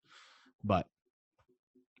scoreline. But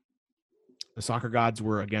the soccer gods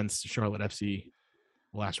were against Charlotte FC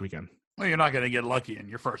last weekend. Well, you're not going to get lucky in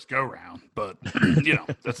your first go round, but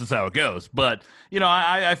that's just how it goes. But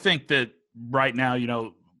I think that right now,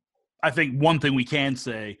 I think one thing we can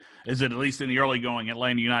say is that at least in the early going,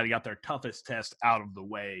 Atlanta United got their toughest test out of the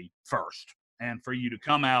way first. And for you to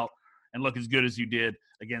come out and look as good as you did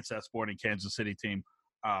against that Sporting Kansas City team,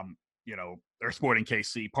 or Sporting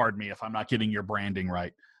KC, pardon me if I'm not getting your branding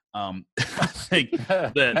right. I think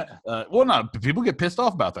that, people get pissed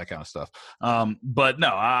off about that kind of stuff. But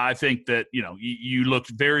no, I think that, you looked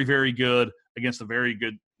very, very good against a very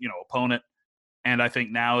good, opponent. And I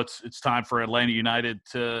think now it's time for Atlanta United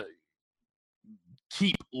to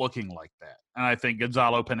keep looking like that. And I think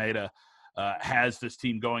Gonzalo Pineda has this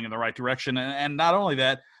team going in the right direction. And not only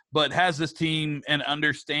that, but has this team and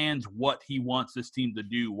understands what he wants this team to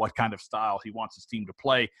do, what kind of style he wants his team to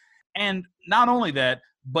play. And not only that,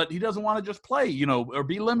 but he doesn't want to just play, or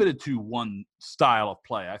be limited to one style of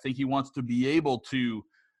play. I think he wants to be able to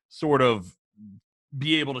sort of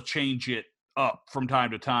be able to change it up from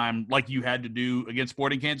time to time, like you had to do against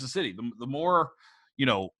Sporting Kansas City. The more,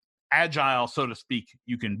 agile, so to speak,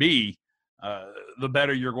 you can be, the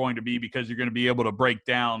better you're going to be, because you're going to be able to break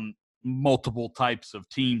down multiple types of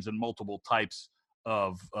teams and multiple types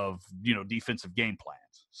of defensive game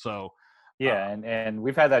plans. So yeah, and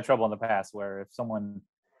we've had that trouble in the past where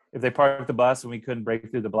if they parked the bus and we couldn't break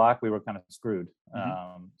through the block, we were kind of screwed.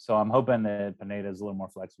 Mm-hmm. So I'm hoping that Pineda is a little more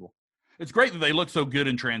flexible. It's great that they look so good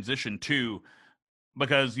in transition too,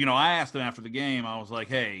 because I asked them after the game. I was like,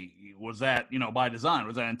 "Hey, was that by design?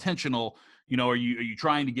 Was that intentional? Are you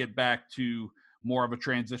trying to get back to more of a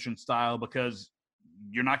transition style, because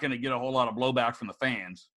you're not going to get a whole lot of blowback from the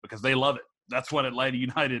fans because they love it. That's what Atlanta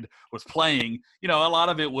United was playing. A lot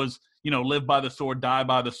of it was, live by the sword, die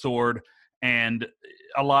by the sword. And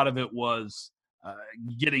a lot of it was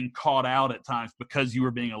getting caught out at times because you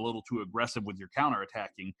were being a little too aggressive with your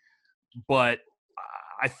counterattacking. But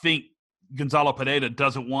I think Gonzalo Pineda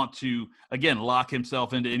doesn't want to, again, lock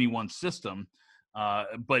himself into anyone's system.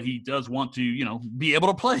 But he does want to, be able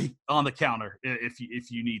to play on the counter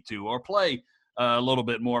if you need to, or play a little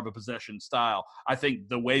bit more of a possession style. I think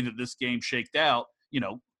the way that this game shaked out,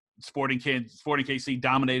 Sporting KC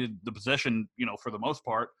dominated the possession, for the most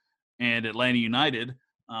part, and Atlanta United,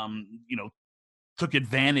 took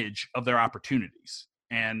advantage of their opportunities.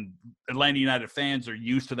 And Atlanta United fans are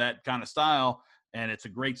used to that kind of style, and it's a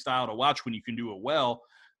great style to watch when you can do it well.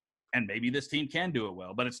 And maybe this team can do it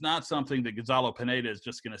well, but it's not something that Gonzalo Pineda is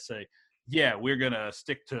just going to say, yeah, we're going to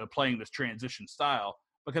stick to playing this transition style,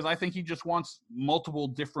 because I think he just wants multiple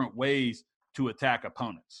different ways to attack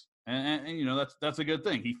opponents. And that's a good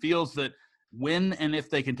thing. He feels that when and if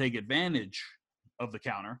they can take advantage of the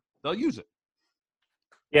counter, they'll use it.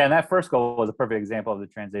 Yeah, and that first goal was a perfect example of the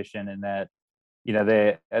transition, in that,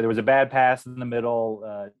 there was a bad pass in the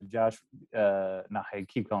middle. Josh, I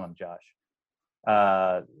keep calling him Josh.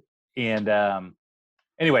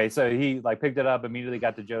 Anyway, so he picked it up, immediately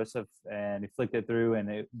got to Joseph, and he flicked it through,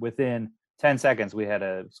 and within 10 seconds we had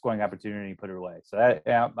a scoring opportunity and put it away. So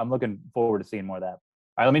I'm looking forward to seeing more of that.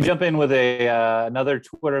 All right, let me jump in with another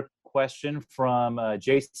Twitter question from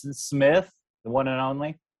Jason Smith, the one and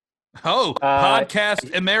only. Oh, podcast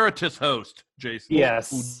emeritus host, Jason.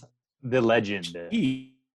 Yes, the legend. So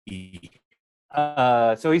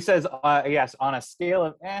he says, yes, on a scale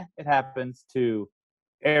of it happens, to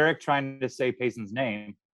Eric trying to say Payson's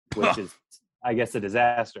name, which is, I guess, a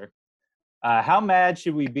disaster. How mad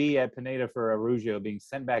should we be at Pineda for Araujo being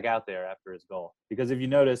sent back out there after his goal? Because if you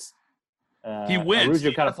notice, he wins.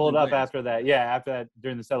 Araujo kind of pulled up after that. Yeah, after that,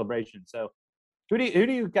 during the celebration. So who do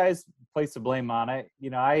you guys place the blame on?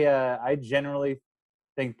 I generally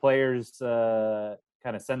think players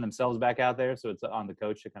kind of send themselves back out there, so it's on the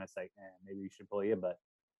coach to kind of say, maybe you should pull you. But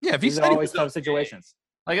yeah, if he said always tough situations.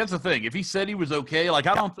 That's the thing. If he said he was okay, I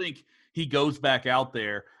don't think he goes back out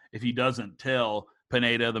there if he doesn't tell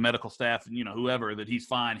Pineda, the medical staff, and whoever, that he's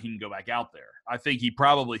fine, he can go back out there. I think he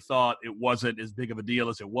probably thought it wasn't as big of a deal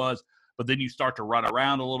as it was, but then you start to run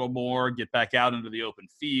around a little more, get back out into the open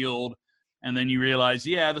field, and then you realize,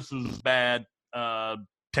 yeah, this was bad.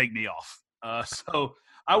 Take me off. So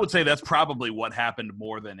I would say that's probably what happened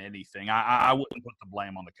more than anything. I wouldn't put the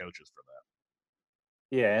blame on the coaches for that.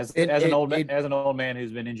 Yeah, as an old man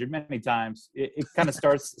who's been injured many times, it kind of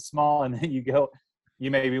starts small, and then you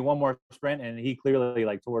maybe one more sprint, and he clearly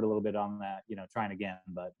tore it a little bit on that, trying again.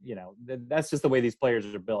 But that's just the way these players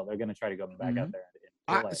are built. They're going to try to go back out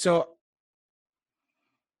there. So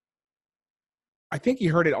I think he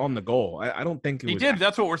heard it on the goal. I don't think he did.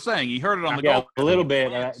 That's what we're saying. He heard it on the goal a little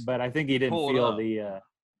bit, but I think he didn't feel the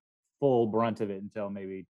full brunt of it until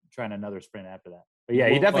maybe trying another sprint after that. But yeah,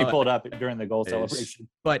 he definitely pulled up during the goal celebration.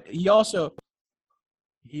 But he also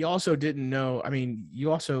didn't know.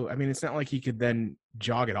 It's not like he could then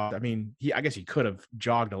jog it off. I guess he could have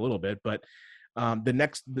jogged a little bit, but the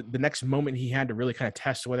next moment he had to really kind of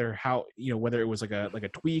test whether it was like a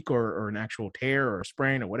tweak or an actual tear or a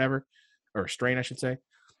sprain or whatever, or a strain, I should say,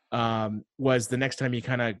 was the next time he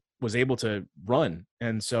kind of was able to run.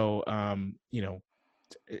 And so, I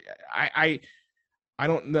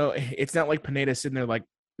don't know. It's not like Pineda's sitting there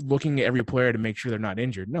looking at every player to make sure they're not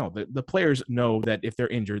injured. No, the players know that if they're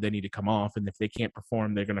injured, they need to come off, and if they can't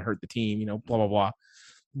perform, they're going to hurt the team. You know, blah blah blah.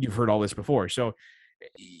 You've heard all this before, so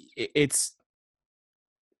it's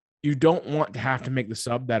you don't want to have to make the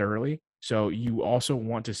sub that early. So you also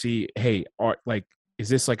want to see, hey, is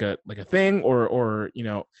this like a thing, or you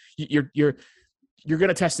know, you're going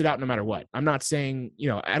to test it out no matter what. I'm not saying, you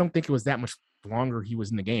know, I don't think it was that much longer he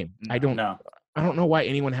was in the game. I don't know why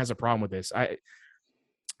anyone has a problem with this.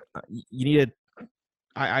 You need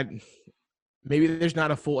maybe there's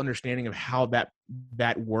not a full understanding of how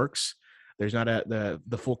that works. There's not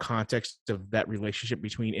the full context of that relationship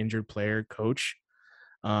between injured player coach,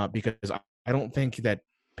 because I don't think that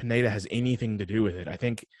Pineda has anything to do with it. I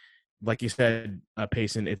think, like you said,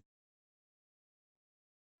 Payson, I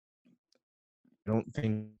don't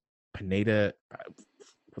think Pineda.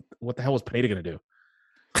 What the hell was Pineda going to do?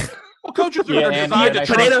 Well, coaches are going to decide to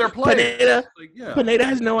trust their players. Pineda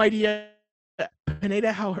has no idea.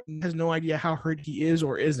 Pineda has no idea how hurt he is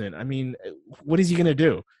or isn't. I mean, what is he going to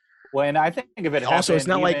do? Well, and I think if it also, it's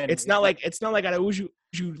not like Araujo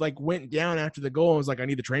like went down after the goal and was like, I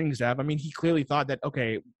need the training staff. I mean, he clearly thought that,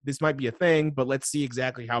 okay, this might be a thing, but let's see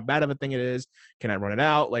exactly how bad of a thing it is. Can I run it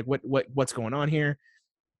out? Like what's going on here?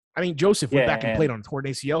 I mean, Joseph went back and played on torn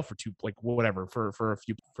ACL for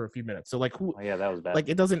a few minutes. So like who? Oh, yeah, that was bad. Like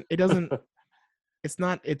it doesn't. It's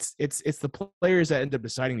not. It's the players that end up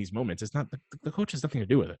deciding these moments. It's not the coach has nothing to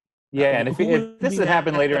do with it. Yeah, and if this had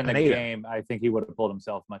happened later in the game, I think he would have pulled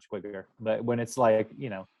himself much quicker. But when it's like, you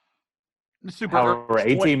know, however,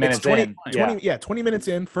 18 minutes in. 20 minutes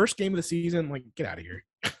in, first game of the season, like, get out of here.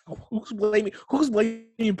 Who's blaming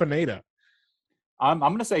Pineda? I'm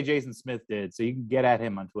going to say Jason Smith did, so you can get at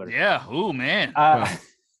him on Twitter. Yeah, ooh, man.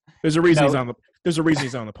 There's a reason he's on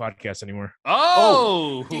the podcast anymore.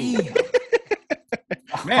 Oh!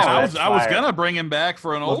 Man, I was gonna bring him back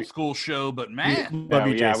for an old school show, but man,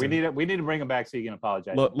 we need to bring him back so you can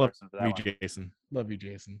apologize. Love you,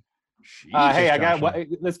 Jason. Hey,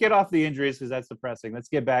 let's get off the injuries because that's depressing. Let's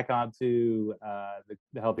get back onto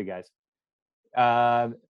the healthy guys.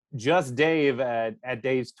 Just Dave at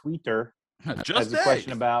Dave's Twitter has a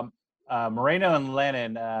question about Moreno and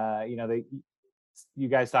Lennon. You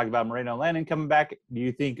guys talked about Moreno and Lennon coming back. Do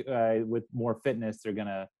you think with more fitness they're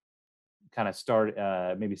gonna kind of start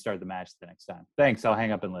the match the next time? Thanks. I'll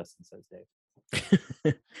hang up and listen, says Dave.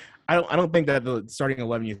 I don't think that the starting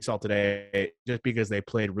 11 you saw today, just because they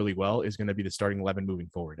played really well, is going to be the starting 11 moving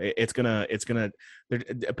forward. Pineda's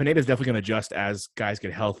definitely going to adjust as guys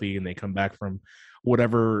get healthy and they come back from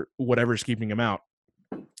whatever's keeping them out.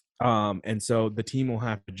 And so the team will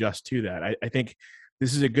have to adjust to that. I think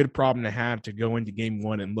this is a good problem to have, to go into game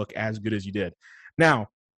one and look as good as you did. Now,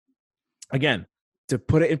 again, to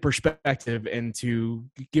put it in perspective and to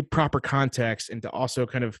give proper context and to also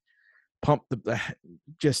kind of pump the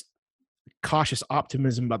just cautious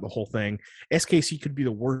optimism about the whole thing, SKC could be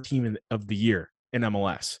the worst team of the year in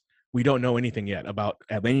MLS. We don't know anything yet about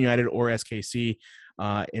Atlanta United or SKC.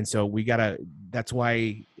 And so that's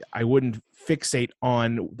why I wouldn't fixate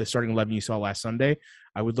on the starting 11 you saw last Sunday.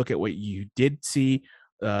 I would look at what you did see,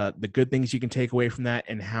 the good things you can take away from that,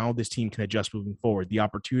 and how this team can adjust moving forward, the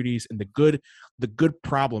opportunities and the good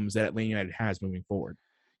problems that Atlanta United has moving forward.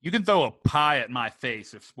 You can throw a pie at my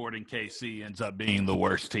face if Sporting KC ends up being the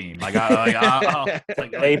worst team. Tape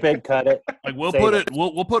it, cut it. Like we'll put it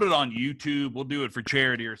on YouTube. We'll do it for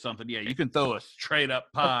charity or something. Yeah, you can throw a straight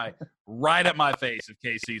up pie right at my face if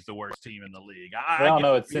KC's the worst team in the league.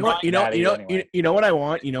 You know what I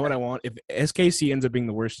want? You know what I want? If SKC ends up being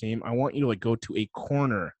the worst team, I want you to go to a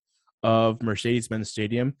corner of Mercedes-Benz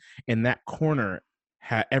Stadium, and that corner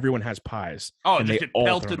everyone has pies. Oh, and just get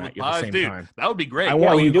pelted with pies, dude. Time. That would be great.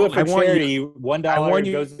 When you do it for charity, $1 I want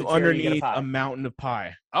you goes to underneath a mountain of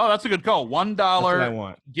pie. Oh, that's a good call.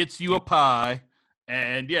 $1 gets you a pie,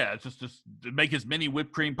 and just to make as many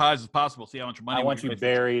whipped cream pies as possible. See how much money. I want you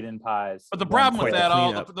buried in pies. But the problem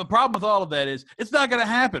with all of that is it's not going to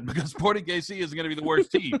happen because Sporting KC isn't going to be the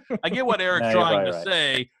worst team. I get what Eric's trying to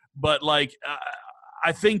say, but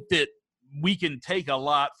I think that we can take a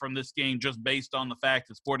lot from this game just based on the fact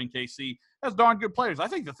that Sporting KC has darn good players. I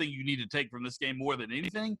think the thing you need to take from this game more than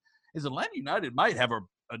anything is Atlanta United might have a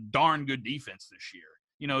darn good defense this year.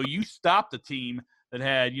 You stopped the team that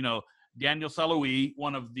had, Daniel Saloui,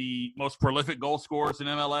 one of the most prolific goal scorers in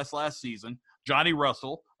MLS last season, Johnny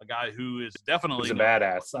Russell, a guy who is definitely a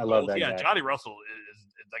badass. I love that guy. Johnny Russell is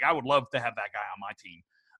I would love to have that guy on my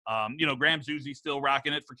team. Graham Zusi still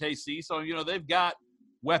rocking it for KC. So, they've got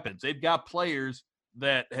weapons. They've got players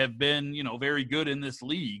that have been, very good in this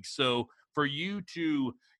league. So for you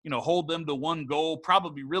to, hold them to one goal,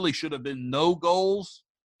 probably really should have been no goals.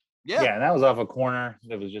 Yeah, and that was off a corner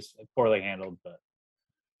that was just poorly handled, but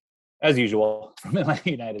as usual from Atlanta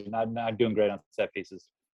United, not doing great on set pieces.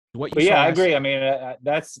 But yeah, I agree. I mean,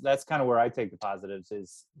 that's kind of where I take the positives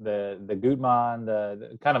is the Gutman,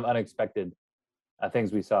 the kind of unexpected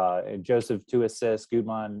things we saw. Joseph 2 assists,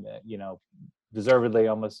 Gutman, deservedly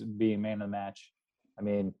almost being man of the match. I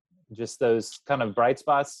mean, just those kind of bright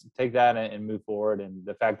spots. Take that and move forward. And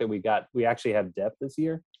the fact that we actually have depth this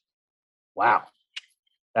year. Wow,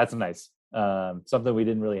 that's nice. Something we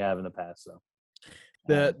didn't really have in the past. So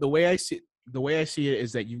the way I see it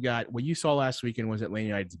is that you've got what you saw last weekend was Atlanta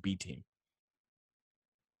United's B team.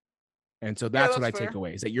 And so that's what I take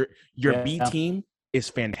away is that your B team is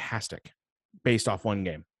fantastic based off one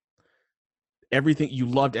game. You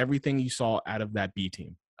loved everything you saw out of that B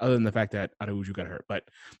team, other than the fact that Araujo got hurt. But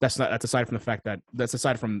that's aside from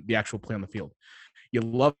the actual play on the field. You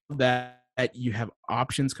love that you have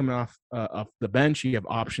options coming off the bench. You have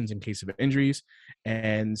options in case of injuries.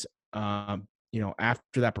 And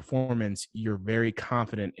after that performance, you're very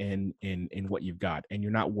confident in what you've got, and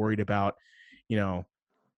you're not worried about,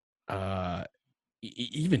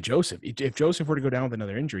 even Joseph. If Joseph were to go down with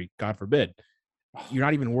another injury, God forbid, you're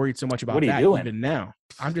not even worried so much about that even now.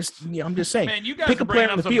 I'm just saying. Man, you guys are bringing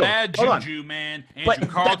up some bad juju, man. Andrew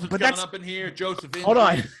Carlton's coming up in here. Joseph. Hold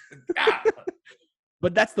on.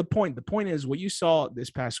 But that's the point. The point is what you saw this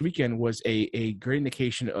past weekend was a great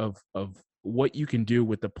indication of what you can do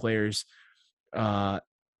with the players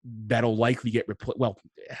that'll likely get replaced. Well,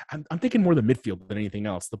 I'm thinking more the midfield than anything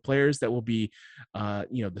else. The players that will be,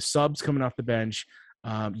 the subs coming off the bench.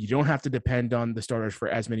 You don't have to depend on the starters for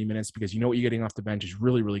as many minutes because what you're getting off the bench is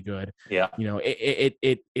really, really good. Yeah. These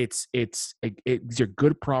are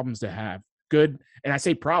good problems to have. Good, and I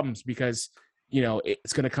say problems because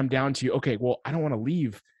it's going to come down to okay. Well, I don't want to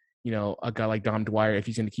leave a guy like Dom Dwyer if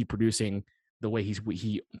he's going to keep producing the way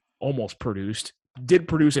he almost did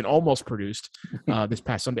produce and almost produced this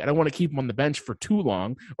past Sunday. I don't want to keep him on the bench for too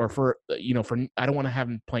long or I don't want to have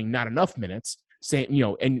him playing not enough minutes.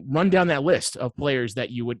 And run down that list of players that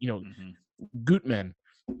you would, Gutman,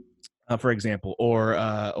 for example, or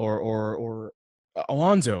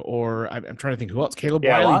Alonso, or I'm trying to think who else. Caleb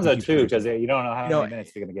Wiley, Alonso too, because you don't know how many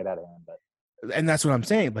minutes you're going to get out of him. But and that's what I'm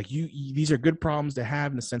saying. Like these are good problems to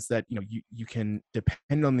have in the sense that you can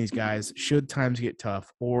depend on these guys should times get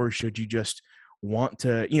tough, or should you just want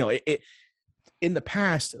to, in the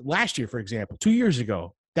past, last year, for example, 2 years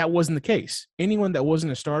ago, that wasn't the case. Anyone that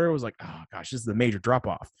wasn't a starter was like, oh gosh, this is the major drop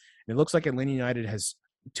off. And it looks like Atlanta United has,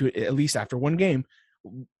 to at least after one game,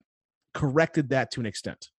 corrected that to an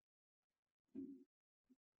extent.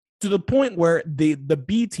 To the point where the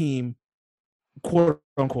B team, quote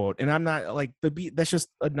unquote, and I'm not like the B, that's just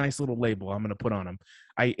a nice little label I'm going to put on them.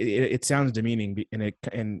 It sounds demeaning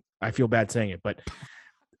and I feel bad saying it, but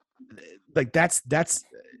like that's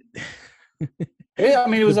yeah, I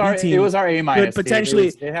mean, it was our A minus. Could potentially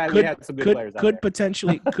it had some good players. Could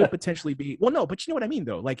potentially be. Well, no, but you know what I mean,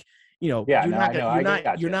 though. Like, you're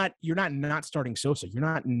not starting Sosa.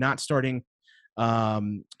 You're not starting.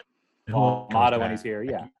 Almada when he's here.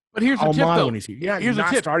 Yeah. But here's a tip, though. When he's here. Here's a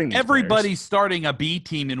tip. Everybody's starting a B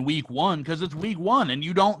team in week 1 because it's week 1, and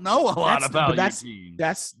you don't know a lot about your team.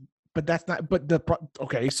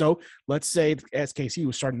 Okay, so let's say SKC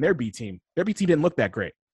was starting their B team. Their B team didn't look that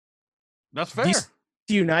great. That's fair. DC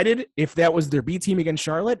United, if that was their B team against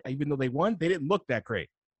Charlotte, even though they won, they didn't look that great.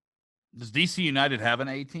 Does DC United have an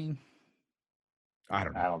A team? I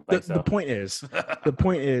don't know. I don't think so. The point is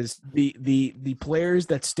the players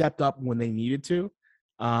that stepped up when they needed to.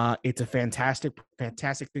 It's a fantastic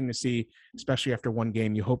thing to see, especially after one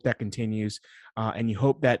game. You hope that continues, and you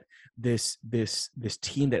hope that this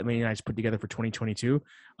team that Atlanta United's put together for 2022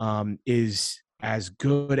 is as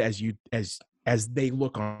good as they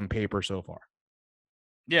look on paper so far.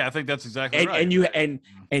 Yeah, I think that's exactly right. And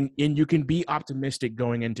you can be optimistic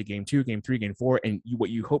going into game 2, game 3, game 4, and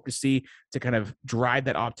what you hope to see to kind of drive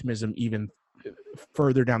that optimism even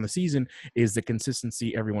further down the season is the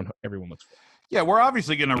consistency everyone looks for. Yeah, we're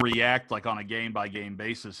obviously going to react like on a game-by-game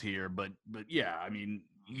basis here, but yeah, I mean,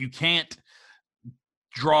 you can't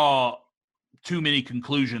draw too many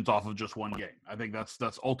conclusions off of just one game. I think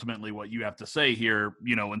that's ultimately what you have to say here,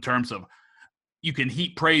 in terms of you can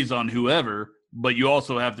heap praise on whoever, but you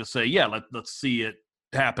also have to say, yeah, let's see it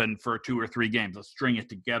happen for 2 or 3 games. Let's string it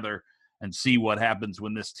together and see what happens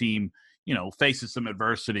when this team, faces some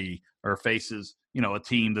adversity or faces, a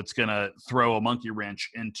team that's going to throw a monkey wrench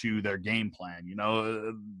into their game plan.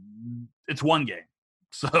 It's one game.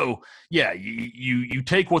 So, yeah, you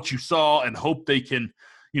take what you saw and hope they can,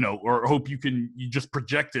 or hope you just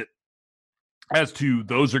project it as to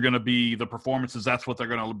those are going to be the performances. That's what they're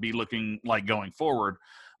going to be looking like going forward.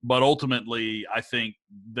 But ultimately, I think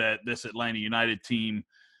that this Atlanta United team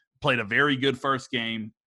played a very good first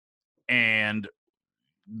game, and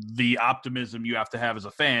the optimism you have to have as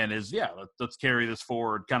a fan is, let's carry this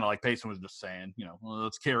forward, kind of like Payson was just saying,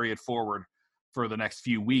 let's carry it forward for the next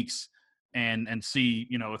few weeks and see,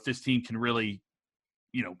 if this team can really,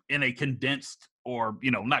 in a condensed or,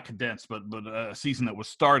 not condensed, but a season that was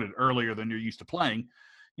started earlier than you're used to playing,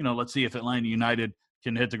 let's see if Atlanta United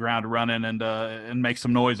can hit the ground running and make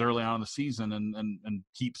some noise early on in the season and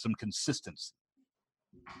keep some consistency.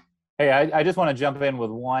 Hey, I just want to jump in with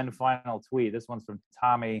one final tweet. This one's from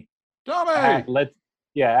Tommy. At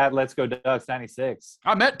Let's Go Ducks 96.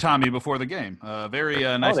 I met Tommy before the game. Very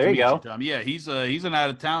nice to meet you, Tommy. Yeah, he's an out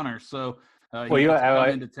of towner, so you come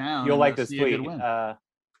into town. You'll like this tweet.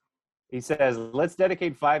 He says, "Let's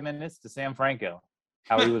dedicate 5 minutes to Sam Franco.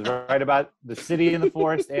 How he was right about the city in the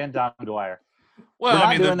forest and Dom Dwyer." Well,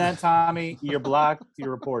 we're not doing that, Tommy. You're blocked. You're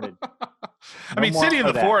reported. City in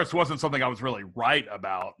the Forest wasn't something I was really right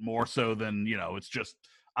about, more so than, it's just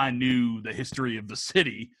I knew the history of the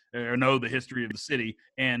city, or know the history of the city.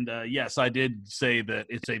 And, yes, I did say that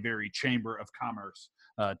it's a very Chamber of Commerce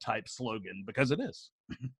type slogan, because it is.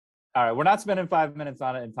 All right, we're not spending 5 minutes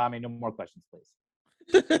on it. And, Tommy, no more questions, please.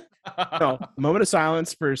 No, moment of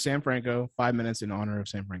silence for Sam Franco. 5 minutes in honor of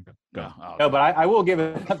Sam Franco. Go. No, but I will give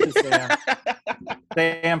it up to Sam.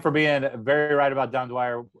 Sam for being very right about Dom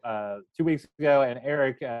Dwyer 2 weeks ago, and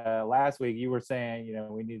Eric last week. You were saying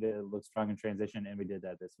we need to look strong in transition, and we did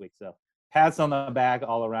that this week. So pats on the back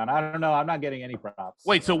all around. I don't know. I'm not getting any props.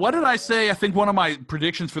 Wait, so what did I say? I think one of my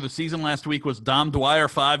predictions for the season last week was Dom Dwyer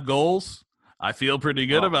 5 goals. I feel pretty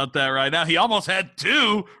good about that right now. He almost had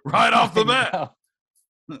 2 right off the bat.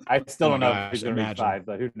 I still don't know if he's going to be 5,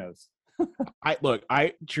 but who knows?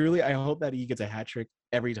 I truly hope that he gets a hat trick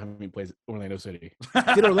every time he plays Orlando City.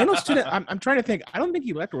 Did Orlando City? I'm trying to think. I don't think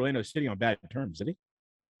he left Orlando City on bad terms, did he?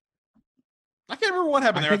 I can't remember what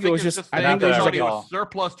happened there. I think it was just he was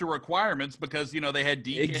surplus to requirements because they had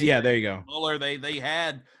DK. Yeah, there you go. Muller, they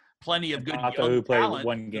had plenty of good young who played talent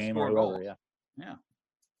 1 game or whatever. Yeah.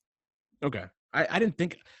 Okay. I didn't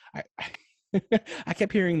think I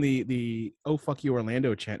kept hearing the "Oh fuck you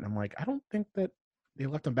Orlando" chant, and I'm like, I don't think that they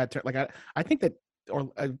left on bad terms. Like I think that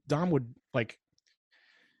Dom would like.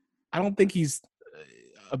 I don't think he's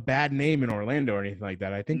a bad name in Orlando or anything like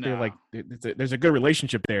that. I think they're like there's a good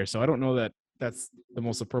relationship there, so I don't know that that's the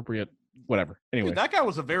most appropriate. Whatever. Anyway, dude, that guy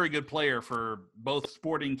was a very good player for both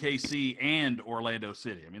Sporting KC and Orlando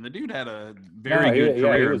City. I mean, the dude had a very good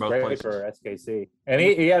career in both places. For SKC, and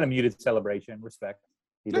he had a muted celebration. Respect.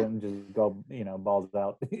 He didn't just go, balls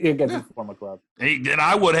out against his former club. And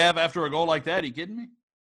I would have after a goal like that. Are you kidding me?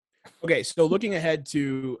 Okay, so looking ahead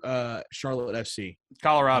to Charlotte FC.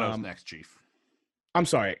 Colorado's next, Chief. I'm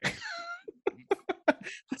sorry.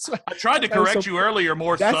 I tried to correct you earlier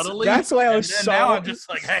more subtly. That's why I was now I'm just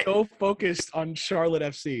like, so focused on Charlotte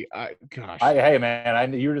FC. Gosh. Hey,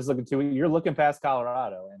 man, you were just looking you're looking past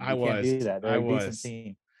Colorado. And can't do that. They're a decent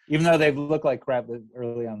team. Even though they've looked like crap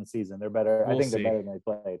early on the season, they're better. I think they're better than they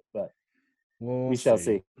played, but we shall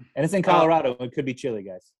see. And it's in Colorado. It could be chilly,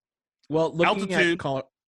 guys. Well, looking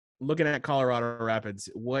at Colorado Rapids,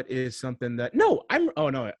 what is something that I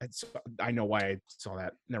know why I saw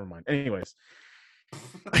that. Never mind. Anyways,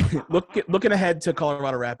 looking ahead to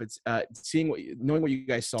Colorado Rapids, knowing what you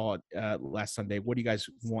guys saw last Sunday, what do you guys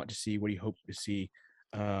want to see? What do you hope to see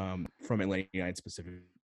from Atlanta United specifically?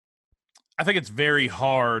 I think it's very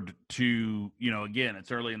hard to, again,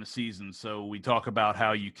 it's early in the season, so we talk about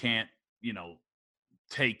how you can't,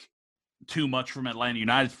 take too much from Atlanta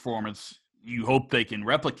United's performance. You hope they can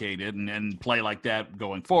replicate it and play like that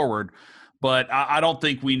going forward. But I don't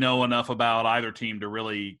think we know enough about either team to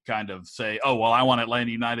really kind of say, oh, well, I want Atlanta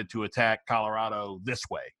United to attack Colorado this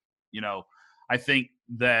way. I think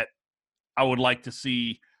that I would like to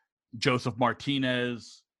see Joseph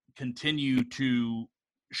Martinez continue to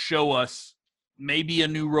show us maybe a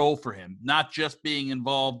new role for him, not just being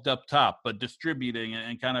involved up top, but distributing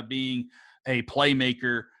and kind of being a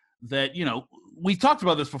playmaker that, we talked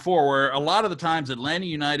about this before, where a lot of the times Atlanta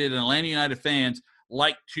United and Atlanta United fans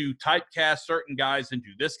like to typecast certain guys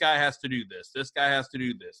into this guy has to do this, this guy has to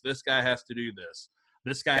do this, this guy has to do this,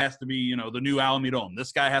 this guy has to be, the new Almiron,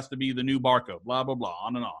 this guy has to be the new Barco, blah, blah, blah,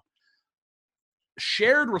 on and on.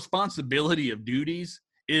 Shared responsibility of duties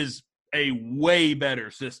is a way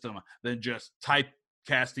better system than just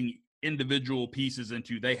typecasting individual pieces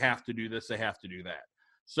into they have to do this, they have to do that.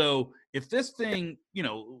 So if this thing,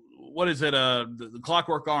 what is it, the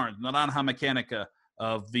Clockwork Orange, Naranja Mechanica,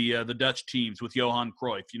 of the Dutch teams with Johan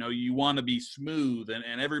Cruyff. You want to be smooth and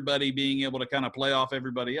everybody being able to kind of play off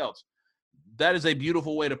everybody else. That is a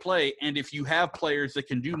beautiful way to play. And if you have players that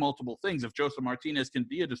can do multiple things, if Joseph Martinez can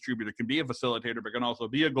be a distributor, can be a facilitator, but can also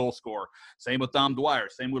be a goal scorer. Same with Dom Dwyer.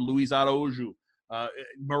 Same with Luis Araújo,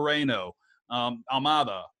 Moreno,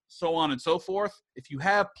 Almada, so on and so forth. If you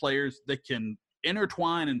have players that can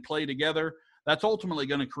intertwine and play together, that's ultimately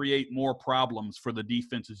going to create more problems for the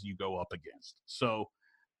defenses you go up against. So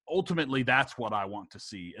ultimately, that's what I want to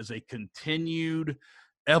see, is a continued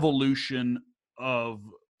evolution of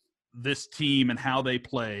this team and how they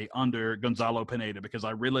play under Gonzalo Pineda, because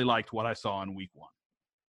I really liked what I saw in week 1.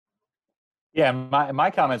 Yeah,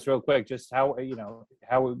 my comments real quick, just how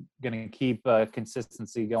we're going to keep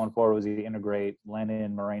consistency going forward as we integrate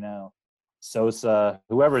Lennon, Moreno, Sosa,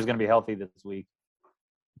 whoever is going to be healthy this week.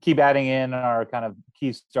 Keep adding in our kind of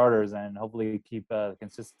key starters and hopefully keep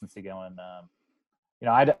consistency going.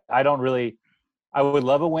 I don't really – I would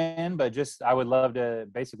love a win, but just I would love to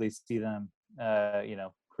basically see them,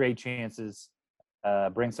 create chances,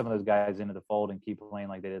 bring some of those guys into the fold and keep playing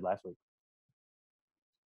like they did last week.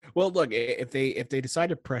 Well, look, if they decide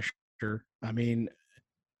to pressure, I mean,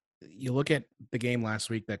 you look at the game last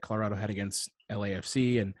week that Colorado had against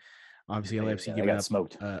LAFC, and obviously LAFC giving up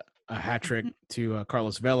smoked. A hat trick to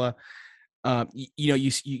Carlos Vela.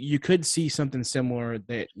 You could see something similar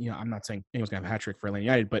that, I'm not saying anyone's going to have a hat trick for Atlanta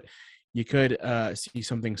United, but you could see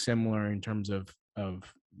something similar in terms of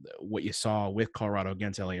what you saw with Colorado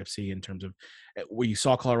against LAFC, in terms of where you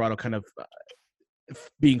saw Colorado kind of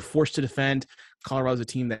being forced to defend. Colorado's a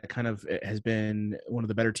team that kind of has been one of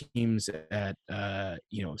the better teams at,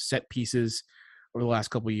 set pieces over the last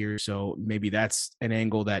couple of years. So maybe that's an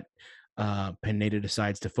angle that Pineda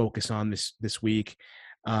decides to focus on this week.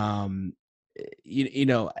 On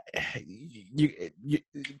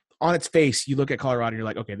its face, you look at Colorado and you're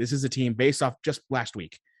like, okay, this is a team based off just last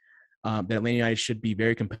week that Atlanta United should be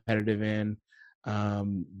very competitive in,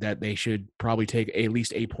 that they should probably take at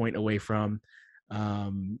least a point away from.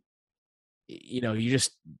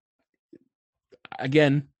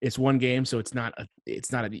 Again, it's one game, so it's not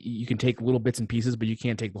you can take little bits and pieces, but you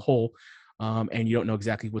can't take the whole. And you don't know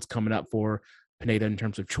exactly what's coming up for Pineda in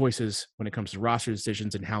terms of choices when it comes to roster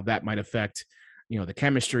decisions and how that might affect, the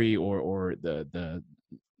chemistry or the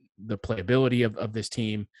playability of this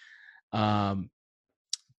team. But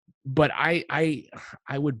I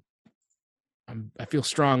feel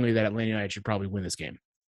strongly that Atlanta United should probably win this game.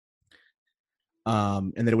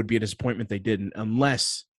 And that it would be a disappointment they didn't,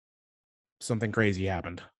 unless something crazy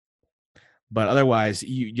happened. But otherwise,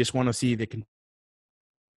 you just want to see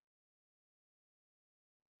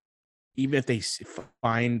even if they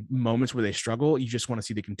find moments where they struggle, you just want to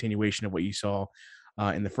see the continuation of what you saw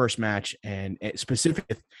in the first match, and specifically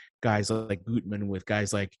with guys like Gutman, with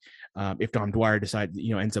guys like if Dom Dwyer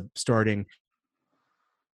ends up starting.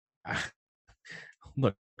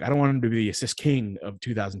 Look, I don't want him to be the assist king of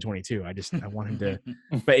 2022. I want him to.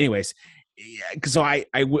 But anyways, so I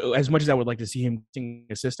as much as I would like to see him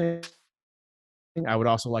assisting, I would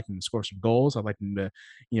also like him to score some goals. I'd like him to,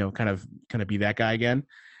 kind of be that guy again.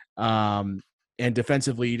 And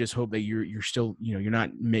defensively, you just hope that you're still, you're not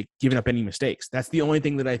giving up any mistakes. That's the only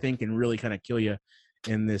thing that I think can really kind of kill you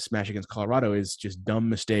in this match against Colorado, is just dumb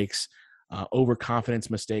mistakes, overconfidence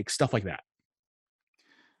mistakes, stuff like that.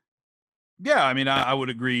 Yeah, I mean, I would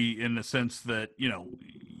agree in the sense that,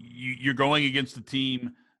 you're going against a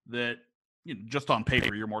team that, just on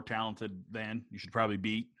paper, you're more talented than, you should probably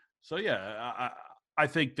beat. So, yeah, I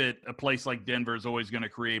think that a place like Denver is always going to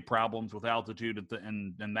create problems with altitude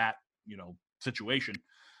and that, situation.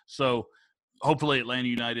 So hopefully Atlanta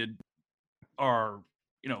United are,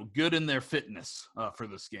 good in their fitness for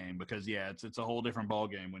this game, because, yeah, it's a whole different ball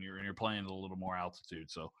game when you're playing at a little more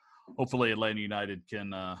altitude. So hopefully Atlanta United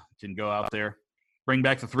can go out there, bring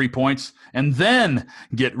back the 3 points, and then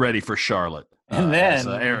get ready for Charlotte. And then as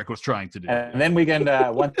Eric was trying to do. And then we can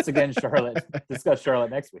once again discuss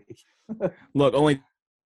Charlotte next week. Look, only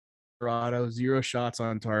Colorado, 0 shots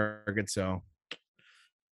on target. So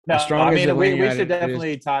no, I mean we should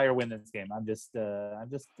definitely tie or win this game. I'm just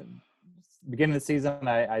beginning of the season.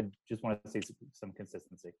 I just want to see some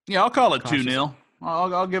consistency. Yeah, I'll call it 2-0.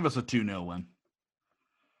 I'll give us a 2-0 win.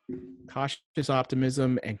 Cautious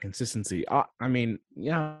optimism and consistency. I mean,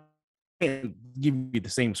 I can't give you the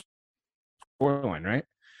same scoreline, right?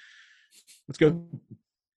 Let's go.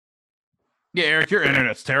 Yeah, Eric, your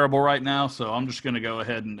internet's terrible right now, so I'm just going to go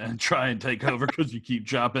ahead and try and take over because you keep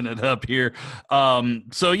chopping it up here.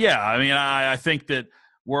 So, yeah, I mean, I think that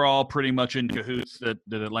we're all pretty much in cahoots that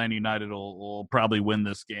Atlanta United will probably win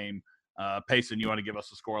this game. Payson, you want to give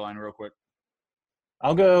us a scoreline real quick?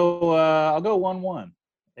 I'll go 1-1,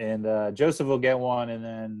 and Joseph will get one, and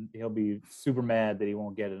then he'll be super mad that he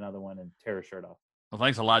won't get another one and tear his shirt off. Well,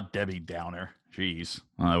 thanks a lot, Debbie Downer. Jeez,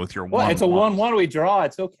 with your Well, it's a 1-1 we draw.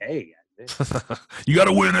 It's okay. You got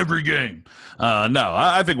to win every game. No,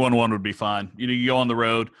 I think 1-1 would be fine. You go on the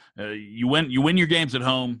road. You win your games at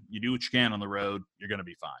home. You do what you can on the road. You're going to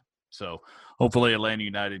be fine. So hopefully Atlanta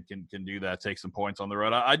United can do that, take some points on the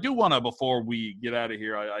road. I do want to, before we get out of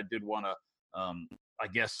here, I did want to, I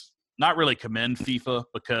guess, not really commend FIFA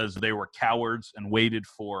because they were cowards and waited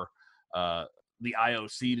for the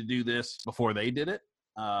IOC to do this before they did it.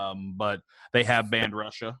 But they have banned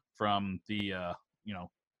Russia from the,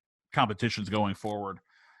 competitions going forward.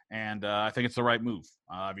 And I think it's the right move.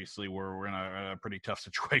 Obviously, we're in a pretty tough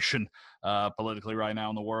situation politically right now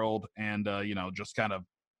in the world. And, just kind of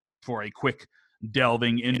for a quick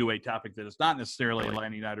delving into a topic that is not necessarily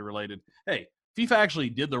Atlanta United related. Hey, FIFA actually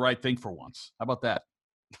did the right thing for once. How about that?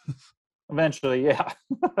 Eventually, yeah.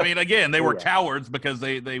 I mean, again, they were cowards because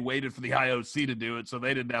they waited for the IOC to do it, so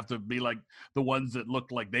they didn't have to be like the ones that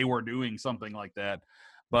looked like they were doing something like that.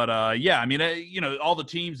 But, I mean, all the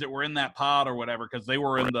teams that were in that pod or whatever, because they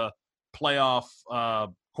were in the playoff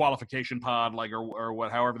qualification pod, like or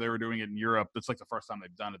what, however they were doing it in Europe. It's like the first time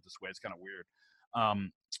they've done it this way. It's kind of weird.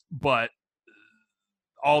 But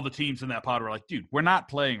all the teams in that pod were like, dude, we're not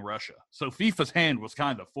playing Russia. So FIFA's hand was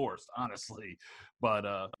kind of forced, honestly. But,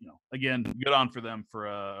 again, good on for them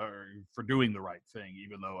for doing the right thing,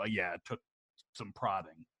 even though, it took some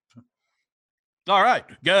prodding. All right,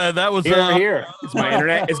 that was here. Is my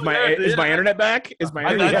internet back? Is my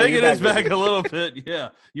internet? I think it is back a little bit. Yeah,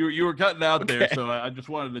 you were cutting out there, so I just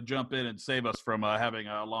wanted to jump in and save us from having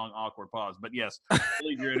a long awkward pause. But yes, I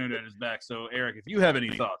believe your internet is back. So Eric, if you have any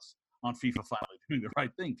thoughts on FIFA finally doing the right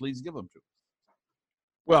thing, please give them to us.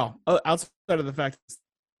 Well, outside of the fact,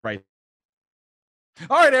 right.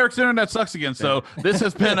 All right, Eric's internet sucks again. So this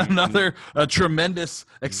has been another tremendous,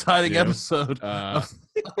 exciting episode. Oh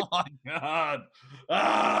my God.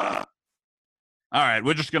 All right,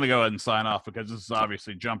 we're just going to go ahead and sign off because this has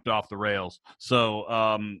obviously jumped off the rails.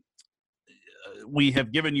 So we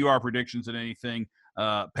have given you our predictions and anything.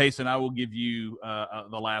 Payson, I will give you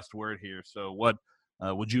the last word here. So what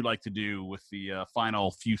would you like to do with the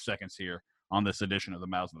final few seconds here on this edition of the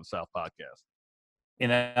Mouths of the South podcast?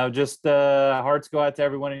 Just hearts go out to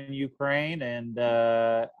everyone in Ukraine, and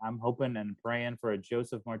I'm hoping and praying for a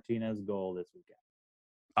Joseph Martinez goal this weekend.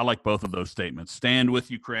 I like both of those statements. Stand with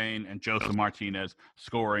Ukraine and Joseph Martinez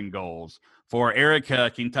scoring goals. For Eric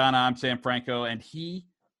Quintana, I'm Sam Franco, and he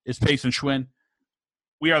is Payson Schwinn.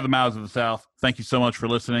 We are the Mouths of the South. Thank you so much for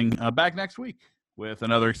listening. Back next week with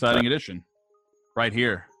another exciting edition right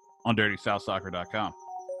here on DirtySouthSoccer.com.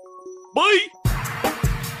 Bye!